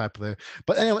 Wookiees are always popular.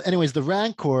 But anyways, the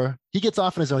Rancor, he gets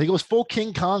off on his own. He goes full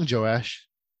King Kong, Joash.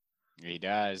 He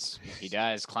does. He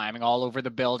does. Climbing all over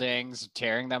the buildings,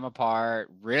 tearing them apart,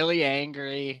 really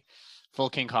angry. Full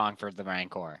King Kong for the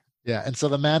Rancor. Yeah. And so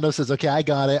the Mando says, okay, I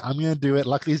got it. I'm going to do it.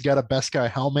 Luckily, he's got a Beskar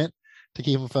helmet to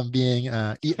keep him from being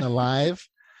eaten alive.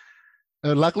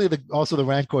 Luckily, also the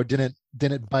Rancor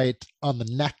didn't bite on the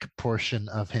neck portion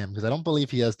of him because I don't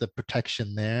believe he has the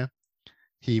protection there.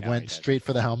 He No, he went doesn't. straight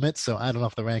for the helmet, so I don't know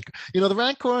if the Rancor. The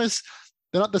Rancors,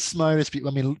 they're not the smartest people.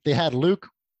 I mean, they had Luke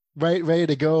ready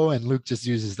to go, and Luke just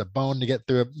uses the bone to get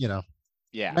through.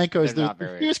 Yeah, Rancors, they're they're not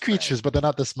very fierce creatures, bright. but they're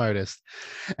not the smartest.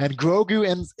 And Grogu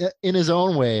ends in his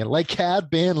own way, like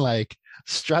Cad Bane, like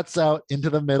struts out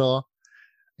into the middle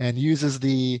and uses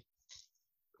the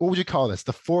what would you call this?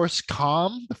 The force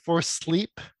calm, the force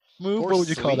sleep move. What Forced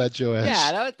would you call that, sleep?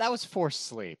 Yeah, Joash? that was forced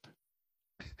sleep.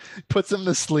 Puts him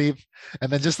to sleep,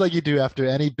 and then just like you do after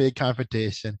any big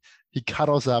confrontation, he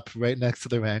cuddles up right next to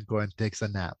the Rancor and takes a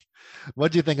nap.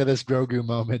 What do you think of this Grogu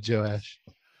moment, Joash?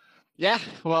 Yeah,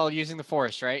 well, using the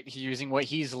Force, right? He's using what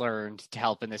he's learned to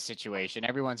help in this situation.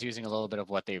 Everyone's using a little bit of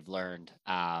what they've learned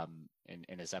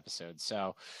in this episode.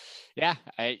 So, yeah,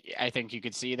 I think you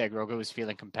could see that Grogu was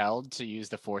feeling compelled to use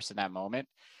the Force in that moment.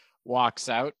 Walks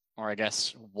out, or I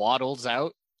guess waddles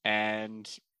out, and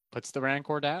puts the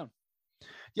Rancor down.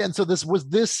 Yeah, and so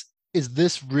is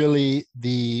this really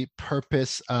the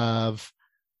purpose of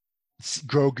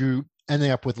Grogu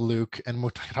ending up with Luke? And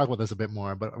we'll talk about this a bit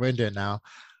more, but we're into it now,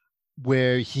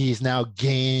 where he's now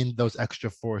gained those extra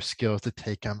force skills to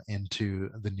take him into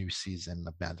the new season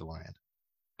of Mandalorian.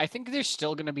 I think there's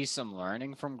still going to be some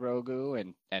learning from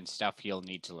Grogu and stuff he'll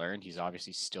need to learn. He's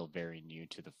obviously still very new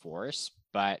to the Force,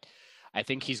 but I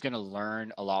think he's going to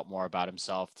learn a lot more about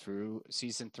himself through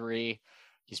season 3.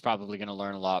 He's probably going to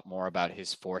learn a lot more about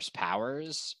his Force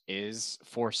powers. Is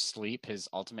Force sleep his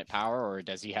ultimate power, or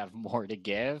does he have more to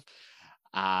give?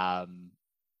 Um,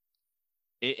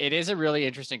 it is a really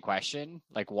interesting question.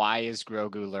 Like, why is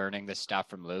Grogu learning this stuff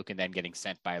from Luke and then getting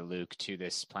sent by Luke to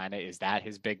this planet? Is that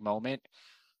his big moment?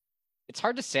 It's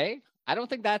hard to say. I don't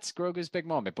think that's Grogu's big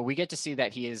moment, but we get to see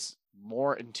that he is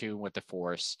more in tune with the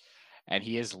Force and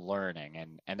he is learning,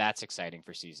 and that's exciting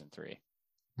for season 3.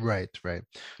 Right, right.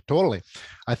 Totally.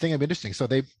 I think it'd be interesting. So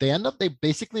they end up they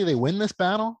win this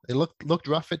battle. It looked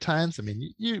rough at times. I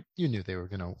mean, you knew they were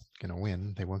gonna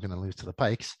win. They weren't gonna lose to the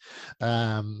Pikes.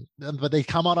 But they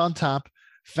come out on top.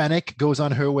 Fennec goes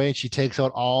on her way. She takes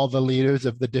out all the leaders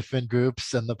of the different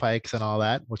groups and the Pikes and all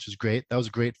that, which was great. That was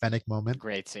a great Fennec moment.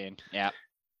 Great scene. Yeah.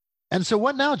 And so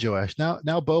what now, Joash? Now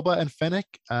Boba and Fennec,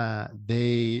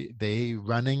 they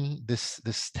running this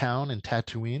town in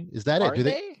Tatooine. Is that it? Are Do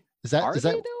they? they? Is that Are is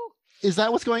that they though? is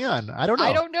that what's going on? I don't I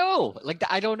know. don't know. Like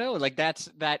I don't know. Like that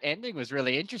ending was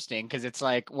really interesting because it's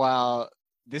like, well,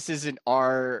 this isn't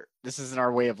our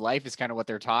way of life is kind of what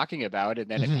they're talking about, and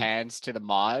then it Mhm. pans to the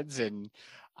mods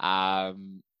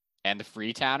um and the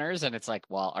Freetowners, and it's like,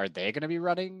 well, are they going to be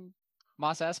running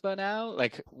Mos Espa now?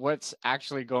 Like, what's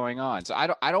actually going on? So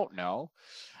I don't know.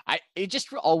 It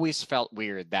just always felt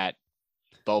weird that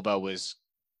Boba was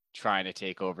trying to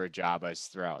take over Jabba's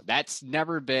throne. That's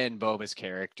never been Boba's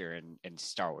character in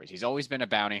Star Wars. He's always been a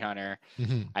bounty hunter.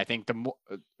 Mhm. I think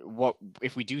what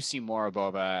if we do see more of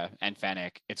Boba and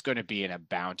Fennec, it's going to be in a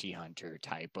bounty hunter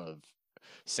type of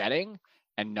setting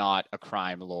and not a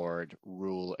crime lord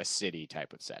rule a city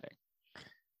type of setting.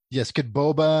 Yes, could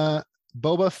Boba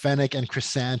Fennec and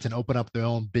Chrysanthemum open up their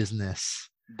own business?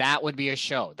 That would be a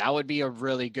show. That would be a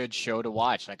really good show to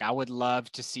watch. Like I would love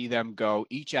to see them go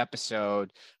each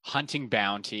episode hunting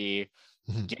bounty,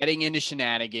 Mhm. getting into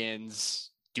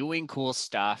shenanigans, doing cool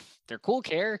stuff. They're cool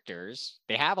characters.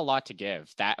 They have a lot to give.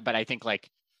 But I think like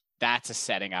that's a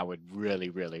setting I would really,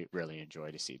 really, really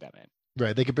enjoy to see them in.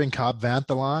 Right. They could bring Cobb Vanth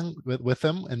along with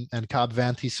them, and Cobb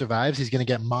Vanth, he survives. He's going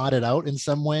to get modded out in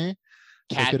some way.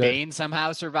 They Cad could, Bane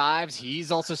somehow survives.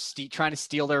 He's also trying to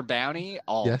steal their bounty.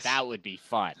 Oh, yes, that would be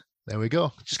fun. there we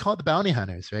go. Just call it the Bounty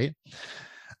Hunters, right?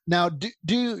 Now,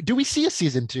 do we see a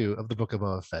season 2 of the Book of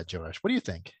Boba Fett, Josh? What do you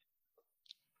think?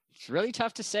 It's really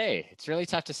tough to say. It's really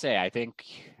tough to say. I think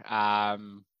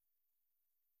I'm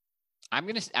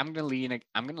gonna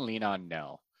lean on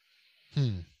no.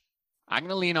 Hmm. I'm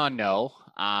gonna lean on no.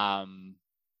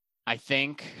 I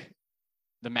think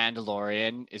the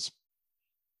Mandalorian is.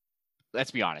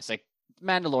 Let's be honest. Like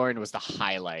Mandalorian was the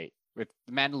highlight. With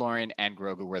the Mandalorian and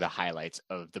Grogu were the highlights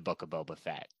of the Book of Boba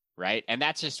Fett. right? And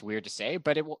that's just weird to say,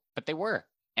 but they were.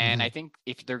 And Mhm. I think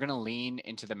if they're going to lean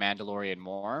into the Mandalorian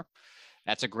more,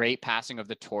 that's a great passing of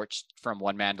the torch from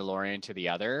one Mandalorian to the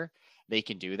other. They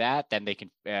can do that. Then they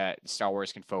can Star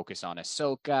Wars can focus on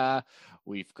Ahsoka.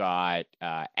 We've got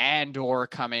Andor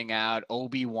coming out,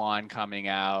 Obi-Wan coming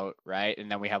out, right?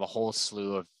 And then we have a whole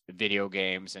slew of video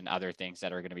games and other things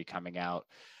that are going to be coming out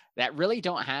that really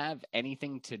don't have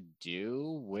anything to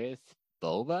do with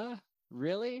Boba,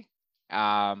 really.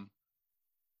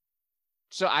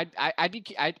 So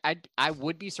I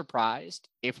would be surprised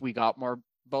if we got more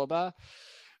Boba,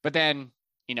 but then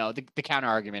the counter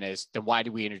argument is, then why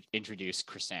do we introduce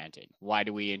Chrysanthemum? Why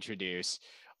do we introduce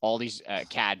all these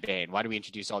Cad Bane? Why do we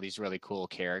introduce all these really cool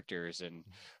characters and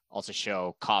also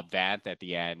show Cobb Vanth at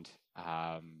the end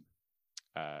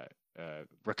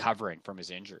recovering from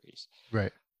his injuries?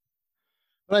 Right.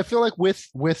 But I feel like with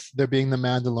there being the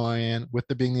Mandalorian, with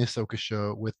there being the Ahsoka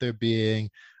show, with there being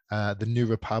the New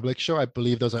Republic show, I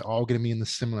believe those are all going to be in the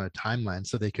similar timeline,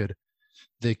 so they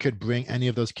could bring any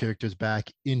of those characters back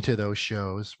into those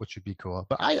shows, which would be cool.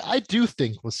 But I do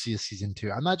think we'll see a season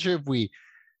 2. I'm not sure if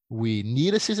we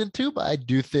need a season 2, but I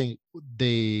do think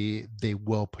they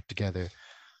will put together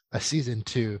a season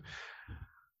 2.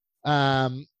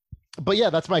 But yeah,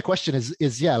 that's my question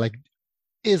is yeah, like,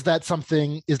 is that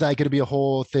going to be a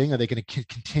whole thing? Are they going to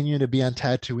continue to be on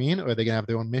Tatooine, or are they going to have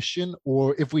their own mission?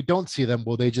 Or if we don't see them,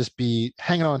 will they just be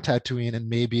hanging on Tatooine, and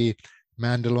maybe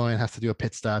Mandalorian has to do a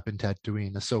pit stop in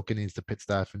Tatooine, Ahsoka needs to pit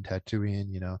stop in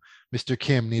Tatooine, Mr.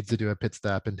 Kim needs to do a pit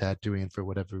stop in Tatooine for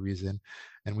whatever reason,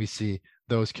 and we see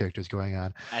those characters going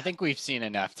on. I think we've seen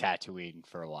enough Tatooine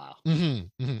for a while.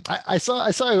 I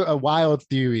saw a wild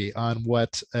theory on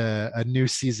what a new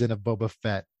season of Boba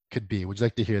Fett could be. Would you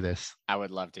like to hear this? I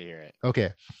would love to hear it.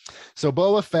 Okay. So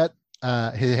Boba Fett,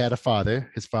 he had a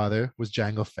father. His father was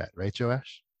Jango Fett, right,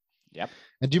 Joash? Yep.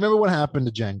 And do you remember what happened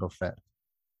to Jango Fett?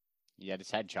 He had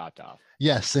his head chopped off.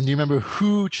 Yes. And do you remember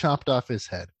who chopped off his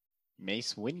head?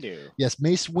 Mace Windu. Yes,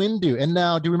 Mace Windu. And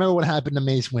now, do you remember what happened to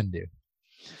Mace Windu?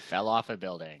 He fell off a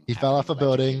building. He fell off a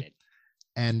building,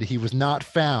 and he was not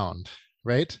found,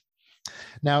 right?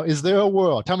 Now, is there a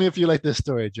world? Tell me if you like this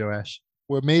story, Joash,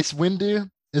 where Mace Windu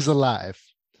is alive,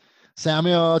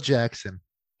 Samuel L. Jackson,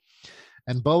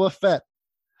 and Boba Fett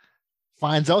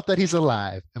finds out that he's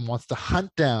alive and wants to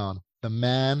hunt down the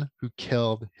man who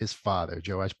killed his father.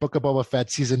 Joash, Book of Boba Fett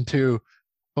season 2,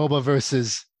 Boba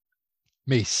versus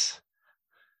Mace.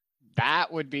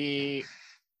 That would be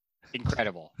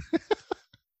incredible.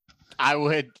 I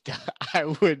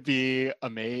would be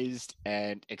amazed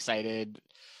and excited,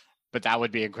 but that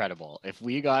would be incredible. If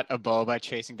we got a Boba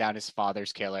chasing down his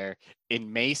father's killer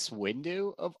in Mace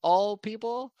Windu, of all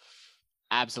people,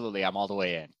 absolutely, I'm all the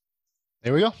way in.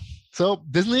 There we go. So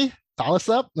Disney, call us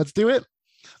up. Let's do it.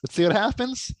 Let's see what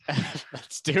happens.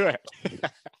 Let's do it.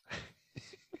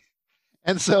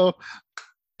 And so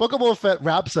Book of Boba Fett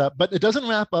wraps up, but it doesn't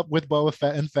wrap up with Boba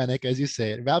Fett and Fennec, as you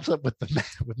say. It wraps up with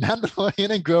with Mandalorian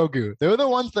and Grogu. They're the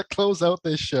ones that close out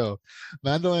this show.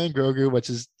 Mandalorian and Grogu, which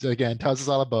is, again, tells us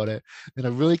all about it, in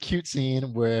a really cute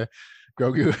scene where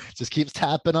Grogu just keeps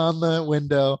tapping on the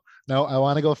window. No, I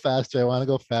want to go faster. I want to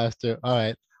go faster. All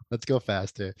right, let's go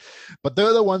faster. But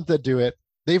they're the ones that do it.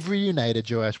 They've reunited,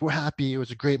 Joash. We're happy. It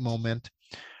was a great moment.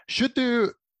 Should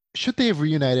they have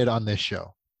reunited on this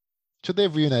show? Should they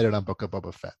have reunited on Book of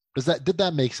Boba Fett? Did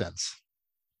that make sense?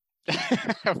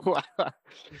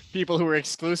 People who were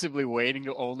exclusively waiting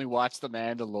to only watch The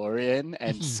Mandalorian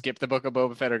and skip the Book of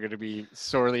Boba Fett are going to be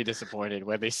sorely disappointed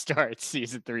when they start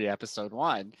season 3, episode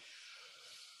 1.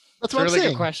 That's what I'm saying.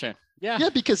 Good question. Yeah,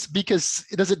 because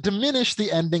does it diminish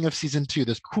the ending of season 2?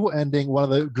 This cool ending, one of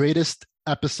the greatest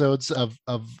episodes of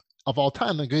all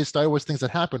time, the greatest Star Wars things that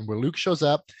happened, where Luke shows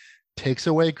up, takes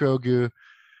away Grogu,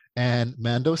 and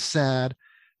Mando's sad.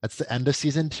 That's the end of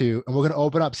season 2, and we're going to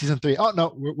open up season 3. Oh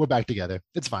no, we're back together.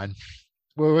 It's fine.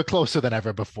 We're closer than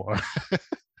ever before.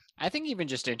 I think even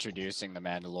just introducing the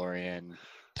Mandalorian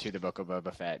to the Book of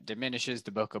Boba Fett diminishes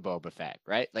the Book of Boba Fett,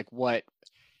 right? Like, what,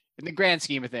 in the grand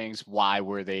scheme of things, why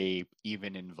were they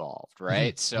even involved,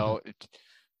 right? So,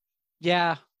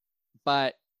 yeah,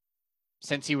 but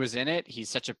since he was in it, he's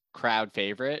such a crowd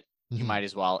favorite. You might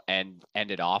as well end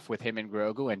it off with him and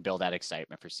Grogu and build that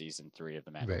excitement for season 3 of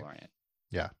The Mandalorian. Right.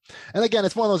 Yeah. And again,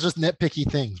 it's one of those just nitpicky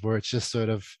things where it's just sort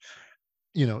of,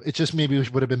 it just maybe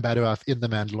would have been better off in The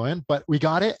Mandalorian, but we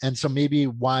got it. And so maybe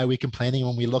why are we complaining?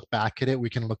 When we look back at it, we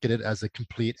can look at it as a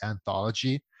complete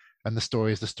anthology, and the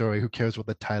story is the story. Who cares what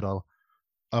the title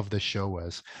of the show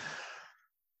was?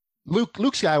 Luke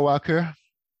Skywalker,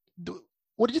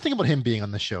 what did you think about him being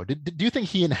on the show? Do you think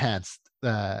he enhanced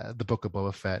the Book of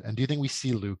Boba Fett? And do you think we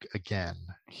see Luke again?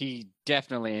 He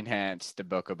definitely enhanced the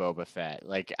Book of Boba Fett.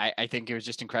 Like I think it was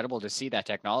just incredible to see that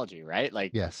technology, right?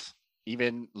 Like Yes.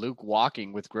 even Luke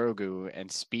walking with Grogu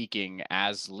and speaking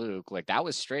as Luke, like that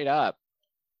was straight up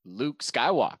Luke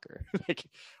Skywalker. Like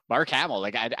Mark Hamill.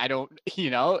 Like I don't,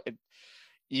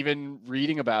 even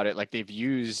reading about it, like they've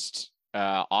used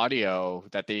audio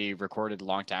that they recorded a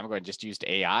long time ago and just used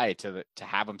AI to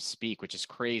have him speak, which is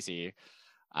crazy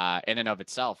in and of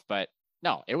itself. But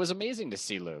no, it was amazing to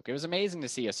see Luke. It was amazing to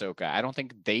see Ahsoka. I don't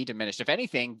think they diminished. If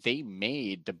anything, they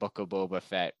made the Book of Boba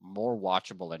Fett more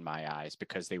watchable in my eyes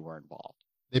because they were involved.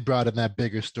 They brought in that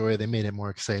bigger story. They made it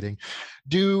more exciting.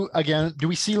 Do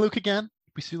we see Luke again?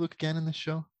 Do we see Luke again in this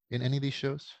show? In any of these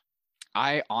shows?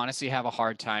 I honestly have a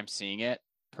hard time seeing it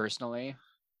personally.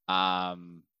 I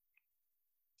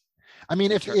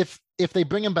mean, if they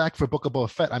bring him back for Book of Boba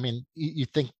Fett, I mean, you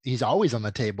think he's always on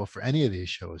the table for any of these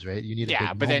shows, right? You need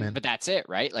a big moment. But that's it,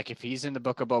 right? Like if he's in the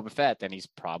Book of Boba Fett, then he's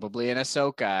probably in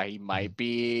Ahsoka. He might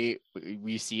be.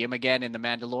 We see him again in the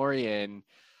Mandalorian.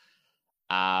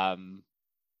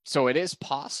 So it is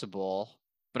possible,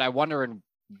 but I wonder in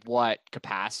what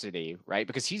capacity, right?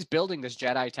 Because he's building this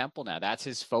Jedi temple now. That's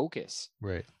his focus.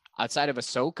 Right. Outside of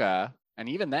Ahsoka, and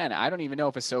even then, I don't even know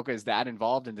if Ahsoka is that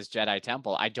involved in this Jedi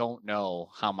temple. I don't know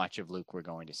how much of Luke we're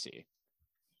going to see.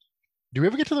 Do we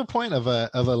ever get to the point of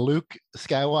a Luke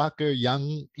Skywalker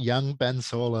young Ben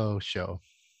Solo show?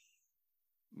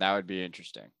 That would be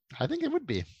interesting. I think it would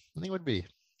be. I think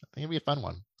it'd be a fun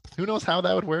one. Who knows how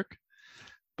that would work?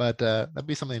 But that'd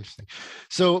be something interesting.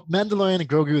 So Mandalorian and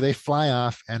Grogu, they fly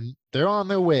off and they're on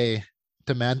their way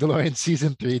to Mandalorian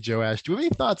season 3. Joash, do you have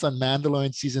any thoughts on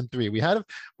Mandalorian season 3?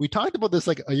 We talked about this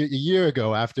like a year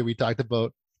ago after we talked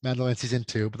about Mandalorian season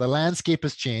 2, but the landscape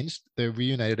has changed. They're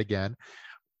reunited again.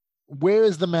 Where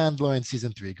is the Mandalorian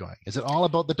season 3 going? Is it all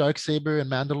about the Darksaber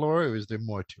and Mandalore, or is there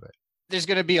more to it? There's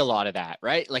going to be a lot of that,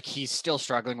 right? Like he's still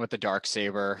struggling with the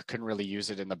Darksaber. Couldn't really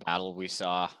use it in the battle we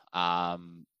saw.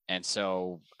 And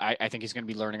so I think he's going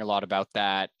to be learning a lot about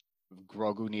that.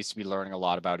 Grogu needs to be learning a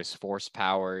lot about his force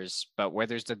powers. But where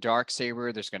there's the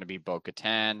Darksaber, there's going to be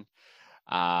Bo-Katan.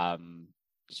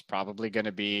 There's probably going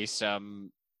to be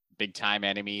some big time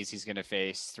enemies he's going to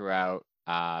face throughout.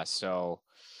 So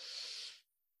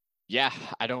yeah,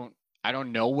 I don't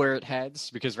know where it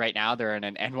heads because right now they're in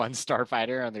an N1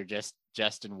 starfighter and they're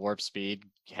just in warp speed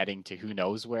heading to who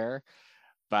knows where.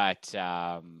 But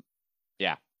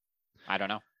yeah, I don't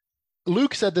know.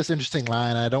 Luke said this interesting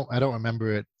line. I don't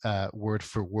remember it word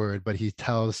for word, but he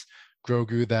tells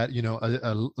Grogu that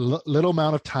a little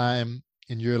amount of time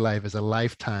in your life is a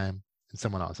lifetime in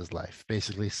someone else's life.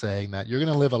 Basically saying that you're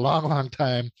going to live a long, long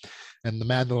time, and the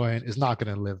Mandalorian is not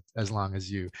going to live as long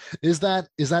as you. Is that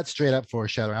straight up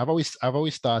foreshadowing? I've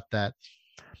always thought that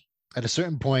at a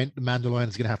certain point, the Mandalorian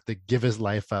is going to have to give his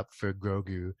life up for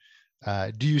Grogu.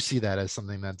 Do you see that as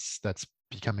something that's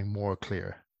becoming more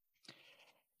clear?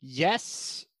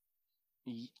 Yes,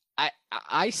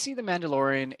 I see the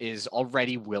Mandalorian is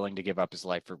already willing to give up his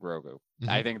life for Grogu. Mm-hmm.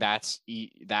 I think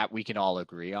that we can all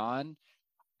agree on.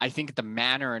 I think the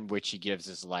manner in which he gives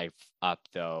his life up,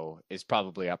 though, is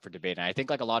probably up for debate. And I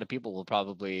think like a lot of people will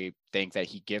probably think that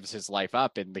he gives his life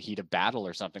up in the heat of battle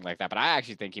or something like that. But I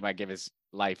actually think he might give his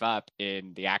life up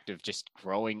in the act of just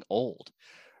growing old,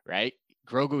 right?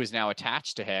 Grogu is now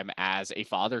attached to him as a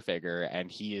father figure, and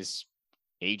he is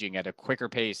aging at a quicker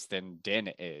pace than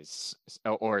Din is.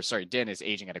 Din is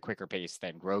aging at a quicker pace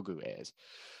than Grogu is.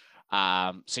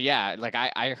 So yeah, like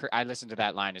I listened to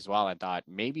that line as well and thought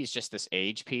maybe it's just this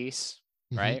age piece,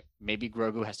 right? Mm-hmm. Maybe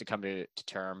Grogu has to come to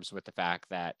terms with the fact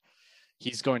that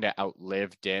he's going to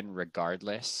outlive Din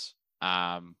regardless.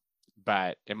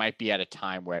 But it might be at a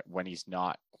time when he's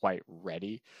not quite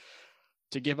ready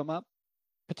to give him up,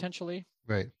 potentially.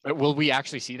 Right. But will we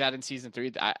actually see that in season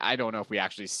 3? I don't know if we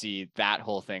actually see that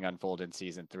whole thing unfold in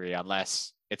season 3,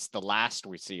 unless it's the last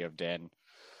we see of Din.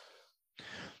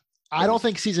 I don't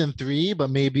think season 3,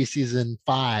 but maybe season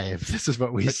 5. This is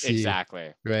what we see.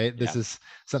 Exactly. Right. This is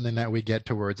something that we get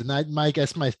towards. And I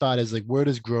guess my thought is like, where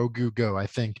does Grogu go? I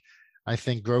think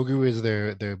Grogu is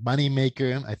their money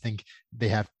maker. I think they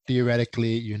have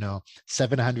theoretically,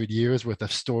 700 years worth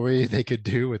of story they could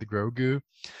do with Grogu.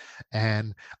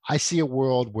 And I see a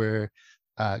world where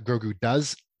Grogu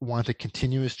does want to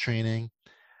continue his training,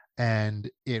 and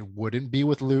it wouldn't be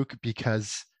with Luke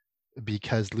because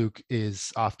Luke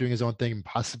is off doing his own thing and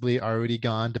possibly already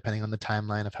gone, depending on the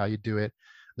timeline of how you do it.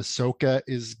 Ahsoka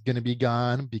is going to be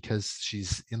gone because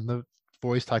she's in the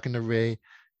Force talking to Rey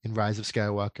in Rise of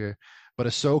Skywalker. But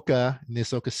Ahsoka in the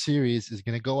Ahsoka series is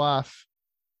going to go off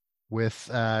with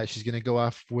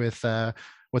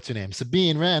what's her name,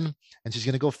 Sabine Wren, and she's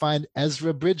going to go find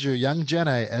Ezra Bridger, young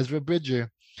Jedi Ezra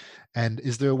Bridger. And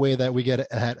is there a way that we get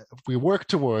if we work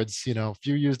towards, a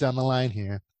few years down the line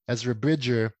here, Ezra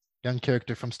Bridger, young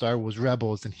character from Star Wars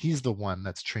Rebels, and he's the one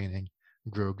that's training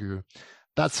Grogu.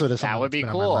 That's sort of something That would be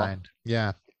that's been cool. on my mind.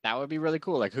 Yeah. That would be really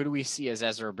cool. Like, who do we see as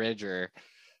Ezra Bridger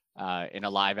in a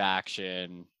live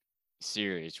action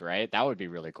series, right? That would be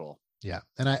really cool. Yeah.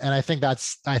 And I think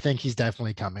he's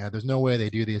definitely coming. There's no way they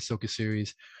do the Ahsoka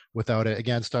series without it.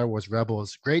 Again, Star Wars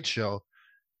Rebels, great show.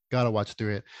 Gotta watch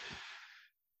through it.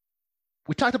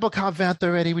 We talked about Cobb Vanth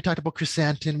already. We talked about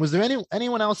Chrysanthemum. Was there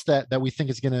anyone else that we think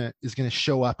is gonna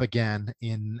show up again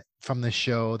from the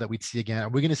show that we'd see again? Are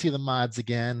we gonna see the mods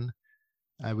again?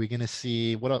 Are we gonna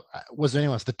see what else? Was there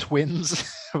anyone else? The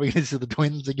twins? Are we gonna see the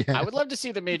twins again? I would love to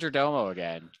see the Major Domo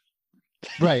again.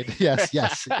 Right. Yes.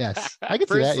 I could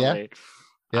see that.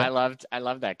 Yeah. I loved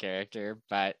that character,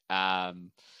 but I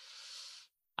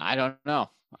don't know.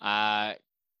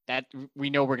 That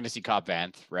we know we're gonna see Cobb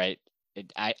Vanth, right?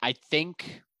 I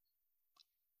think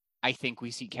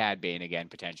we see Cad Bane again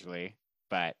potentially,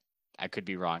 but I could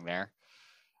be wrong there.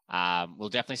 We'll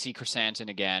definitely see Chrysanthemum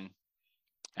again.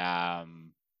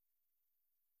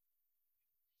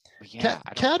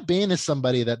 Cad Bane is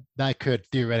somebody that could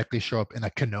theoretically show up in a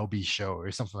Kenobi show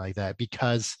or something like that,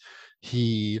 because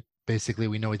he basically,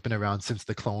 we know he's been around since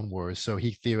the Clone Wars, so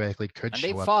he theoretically could show up.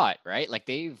 And they fought, right? Like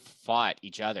they've fought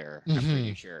each other, I'm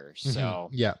pretty sure. So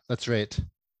yeah, that's right.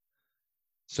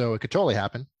 So it could totally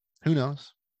happen. Who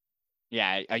knows?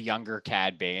 Yeah, a younger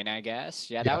Cad Bane, I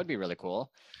guess. Yeah, that would be really cool.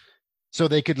 So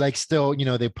they could still,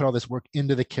 they put all this work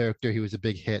into the character. He was a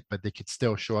big hit, but they could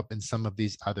still show up in some of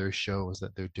these other shows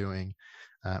that they're doing.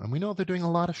 And we know they're doing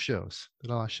a lot of shows.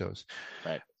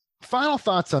 Right. Final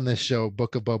thoughts on this show,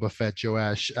 Book of Boba Fett,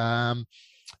 Joash.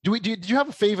 Did you have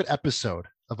a favorite episode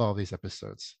of all these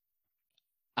episodes?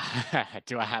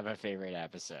 Do I have a favorite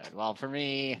episode? Well, for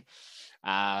me,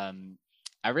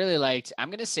 I really liked, I'm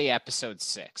going to say episode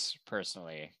 6,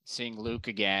 personally. Seeing Luke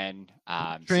again.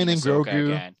 Training Grogu.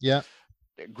 Again. Yeah.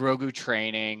 Grogu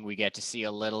training. We get to see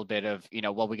a little bit of,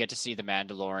 we get to see the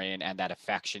Mandalorian and that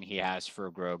affection he has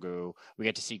for Grogu. We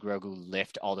get to see Grogu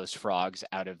lift all those frogs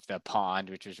out of the pond,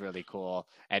 which was really cool.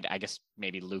 And I guess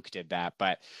maybe Luke did that,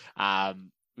 but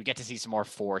we get to see some more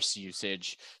Force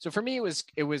usage. So for me,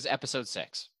 it was episode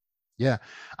 6. Yeah,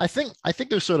 I think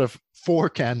there's sort of 4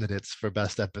 candidates for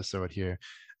best episode here,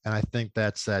 and I think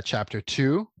that's chapter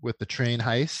 2 with the train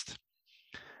heist.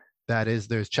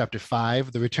 There's chapter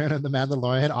 5, the return of the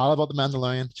Mandalorian, all about the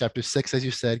Mandalorian. Chapter 6, as you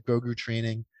said, Grogu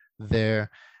training there,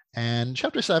 and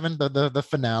chapter 7, the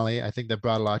finale. I think that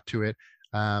brought a lot to it,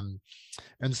 and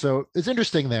so it's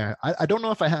interesting there. I don't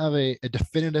know if I have a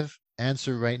definitive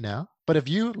answer right now, but if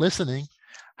you listening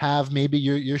have, maybe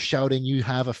you're shouting, you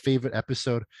have a favorite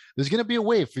episode, there's going to be a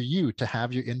way for you to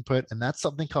have your input, and that's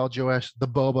something called, Joash, the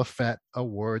Boba Fett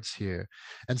Awards here.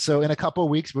 And so in a couple of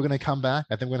weeks, we're going to come back.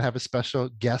 I think we're going to have a special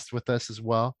guest with us as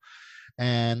well,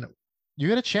 and you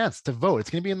get a chance to vote. It's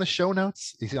going to be in the show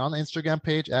notes. It's on the Instagram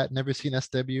page at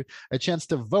NeverSeenSW, a chance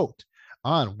to vote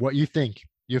on what you think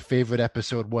your favorite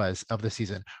episode was of the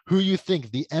season, who you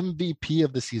think the MVP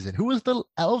of the season, who was the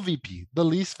LVP, the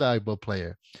least valuable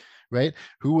player, right?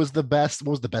 Who was the best?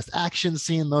 What was the best action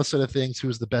scene? Those sort of things. Who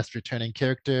was the best returning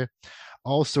character?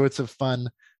 All sorts of fun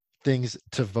things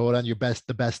to vote on.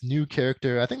 The best new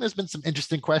character. I think there's been some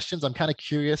interesting questions. I'm kind of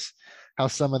curious how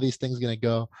some of these things are going to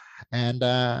go. And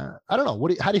I don't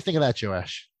know. How do you think of that,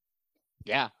 Joash?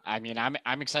 Yeah, I mean,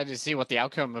 I'm excited to see what the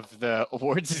outcome of the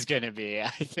awards is going to be. I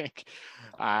think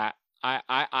I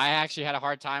actually had a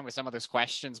hard time with some of those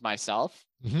questions myself.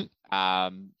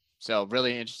 So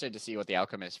really interested to see what the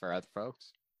outcome is for other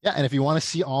folks. Yeah, and if you want to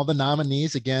see all the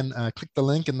nominees, again, click the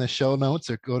link in the show notes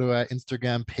or go to our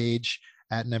Instagram page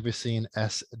at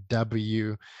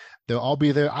NeverSeenSW. They'll all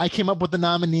be there. I came up with the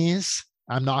nominees.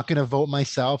 I'm not going to vote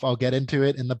myself. I'll get into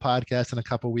it in the podcast in a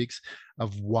couple of weeks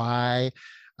of why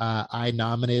I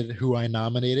nominated who I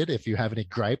nominated. If you have any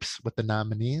gripes with the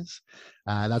nominees,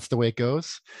 that's the way it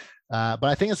goes. But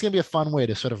I think it's going to be a fun way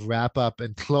to sort of wrap up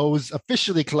and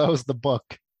officially close the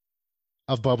book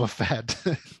of Boba Fett.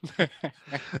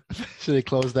 Should they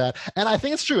close that? And I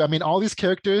think it's true. I mean, all these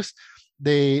characters,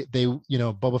 they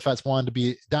Boba Fett's wanted to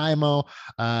be Daimo,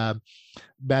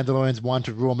 Mandalorians want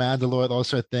to rule Mandalore, those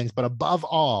sort of things. But above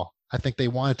all, I think they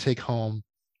want to take home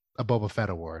a Boba Fett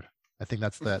award. I think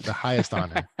that's the highest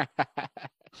honor.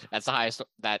 That's the highest.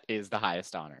 That is the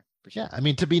highest honor. For sure. Yeah, I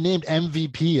mean, to be named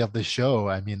MVP of the show,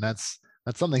 I mean, that's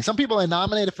something. Some people are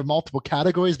nominated for multiple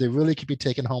categories. They really could be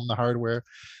taking home the hardware.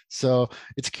 So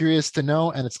it's curious to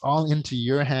know, and it's all into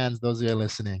your hands, those who are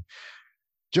listening.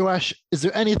 Joash, is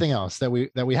there anything else that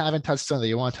we haven't touched on that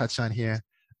you want to touch on here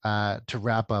to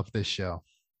wrap up this show?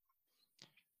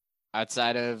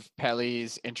 Outside of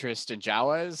Pelly's interest in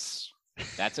Jawas,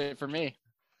 that's it for me.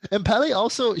 And Pelly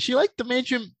also, she liked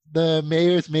the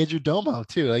mayor's major domo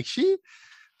too. Like she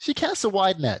casts a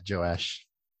wide net, Joash.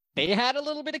 They had a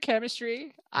little bit of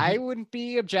chemistry. I wouldn't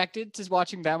be objected to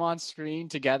watching them on screen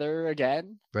together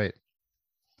again. Right.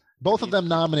 Both of them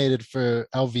nominated for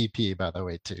LVP, by the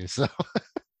way, too. So,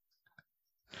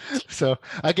 so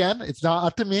again, it's not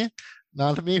up to me.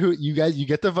 Not to me. Who you guys? You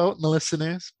get to vote, and the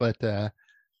listeners. But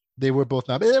they were both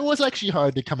nominated. It was actually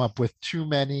hard to come up with too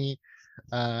many.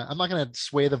 I'm not going to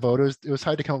sway the voters. It was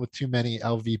hard to come up with too many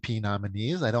LVP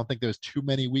nominees. I don't think there's too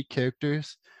many weak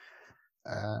characters.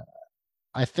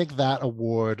 I think that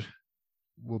award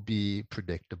will be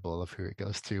predictable of who it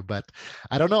goes to, but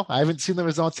I don't know. I haven't seen the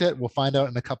results yet. We'll find out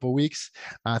in a couple of weeks.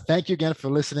 Thank you again for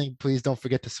listening. Please don't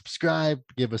forget to subscribe,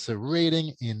 give us a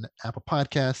rating in Apple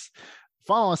Podcasts,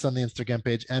 follow us on the Instagram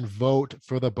page, and vote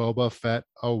for the Boba Fett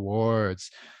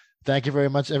Awards. Thank you very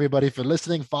much, everybody, for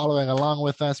listening, following along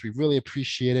with us. We really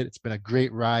appreciate it. It's been a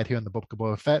great ride here on the Book of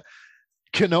Boba Fett.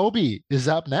 Kenobi is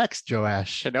up next,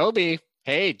 Joash. Kenobi.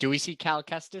 Hey, do we see Cal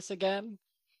Kestis again?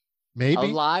 Maybe. A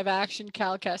live action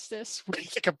Cal Kestis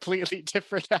with a completely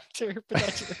different actor,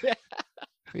 potentially.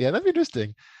 Yeah, that'd be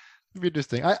interesting. It'd be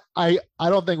interesting. I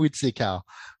don't think we'd see Cal.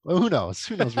 Well, who knows?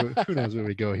 Who knows where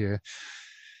we go here?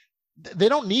 They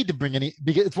don't need to bring any,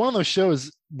 because it's one of those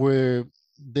shows where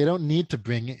they don't need to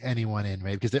bring anyone in,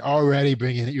 right? Because they're already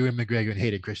bringing Ewan McGregor and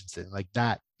Hayden Christensen. Like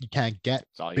that, you can't get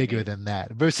bigger than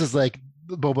that. Versus like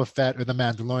Boba Fett or the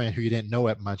Mandalorian, who you didn't know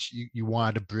it much. You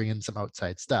wanted to bring in some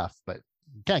outside stuff, but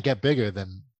you can't get bigger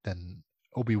than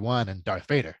Obi-Wan and Darth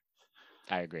Vader.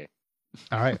 I agree.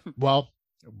 All right. Well,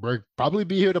 we'll probably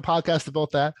be here to podcast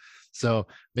about that. So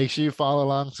make sure you follow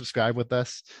along, subscribe with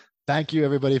us. Thank you,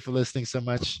 everybody, for listening so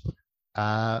much.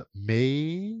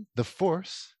 May the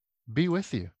Force be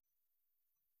with you.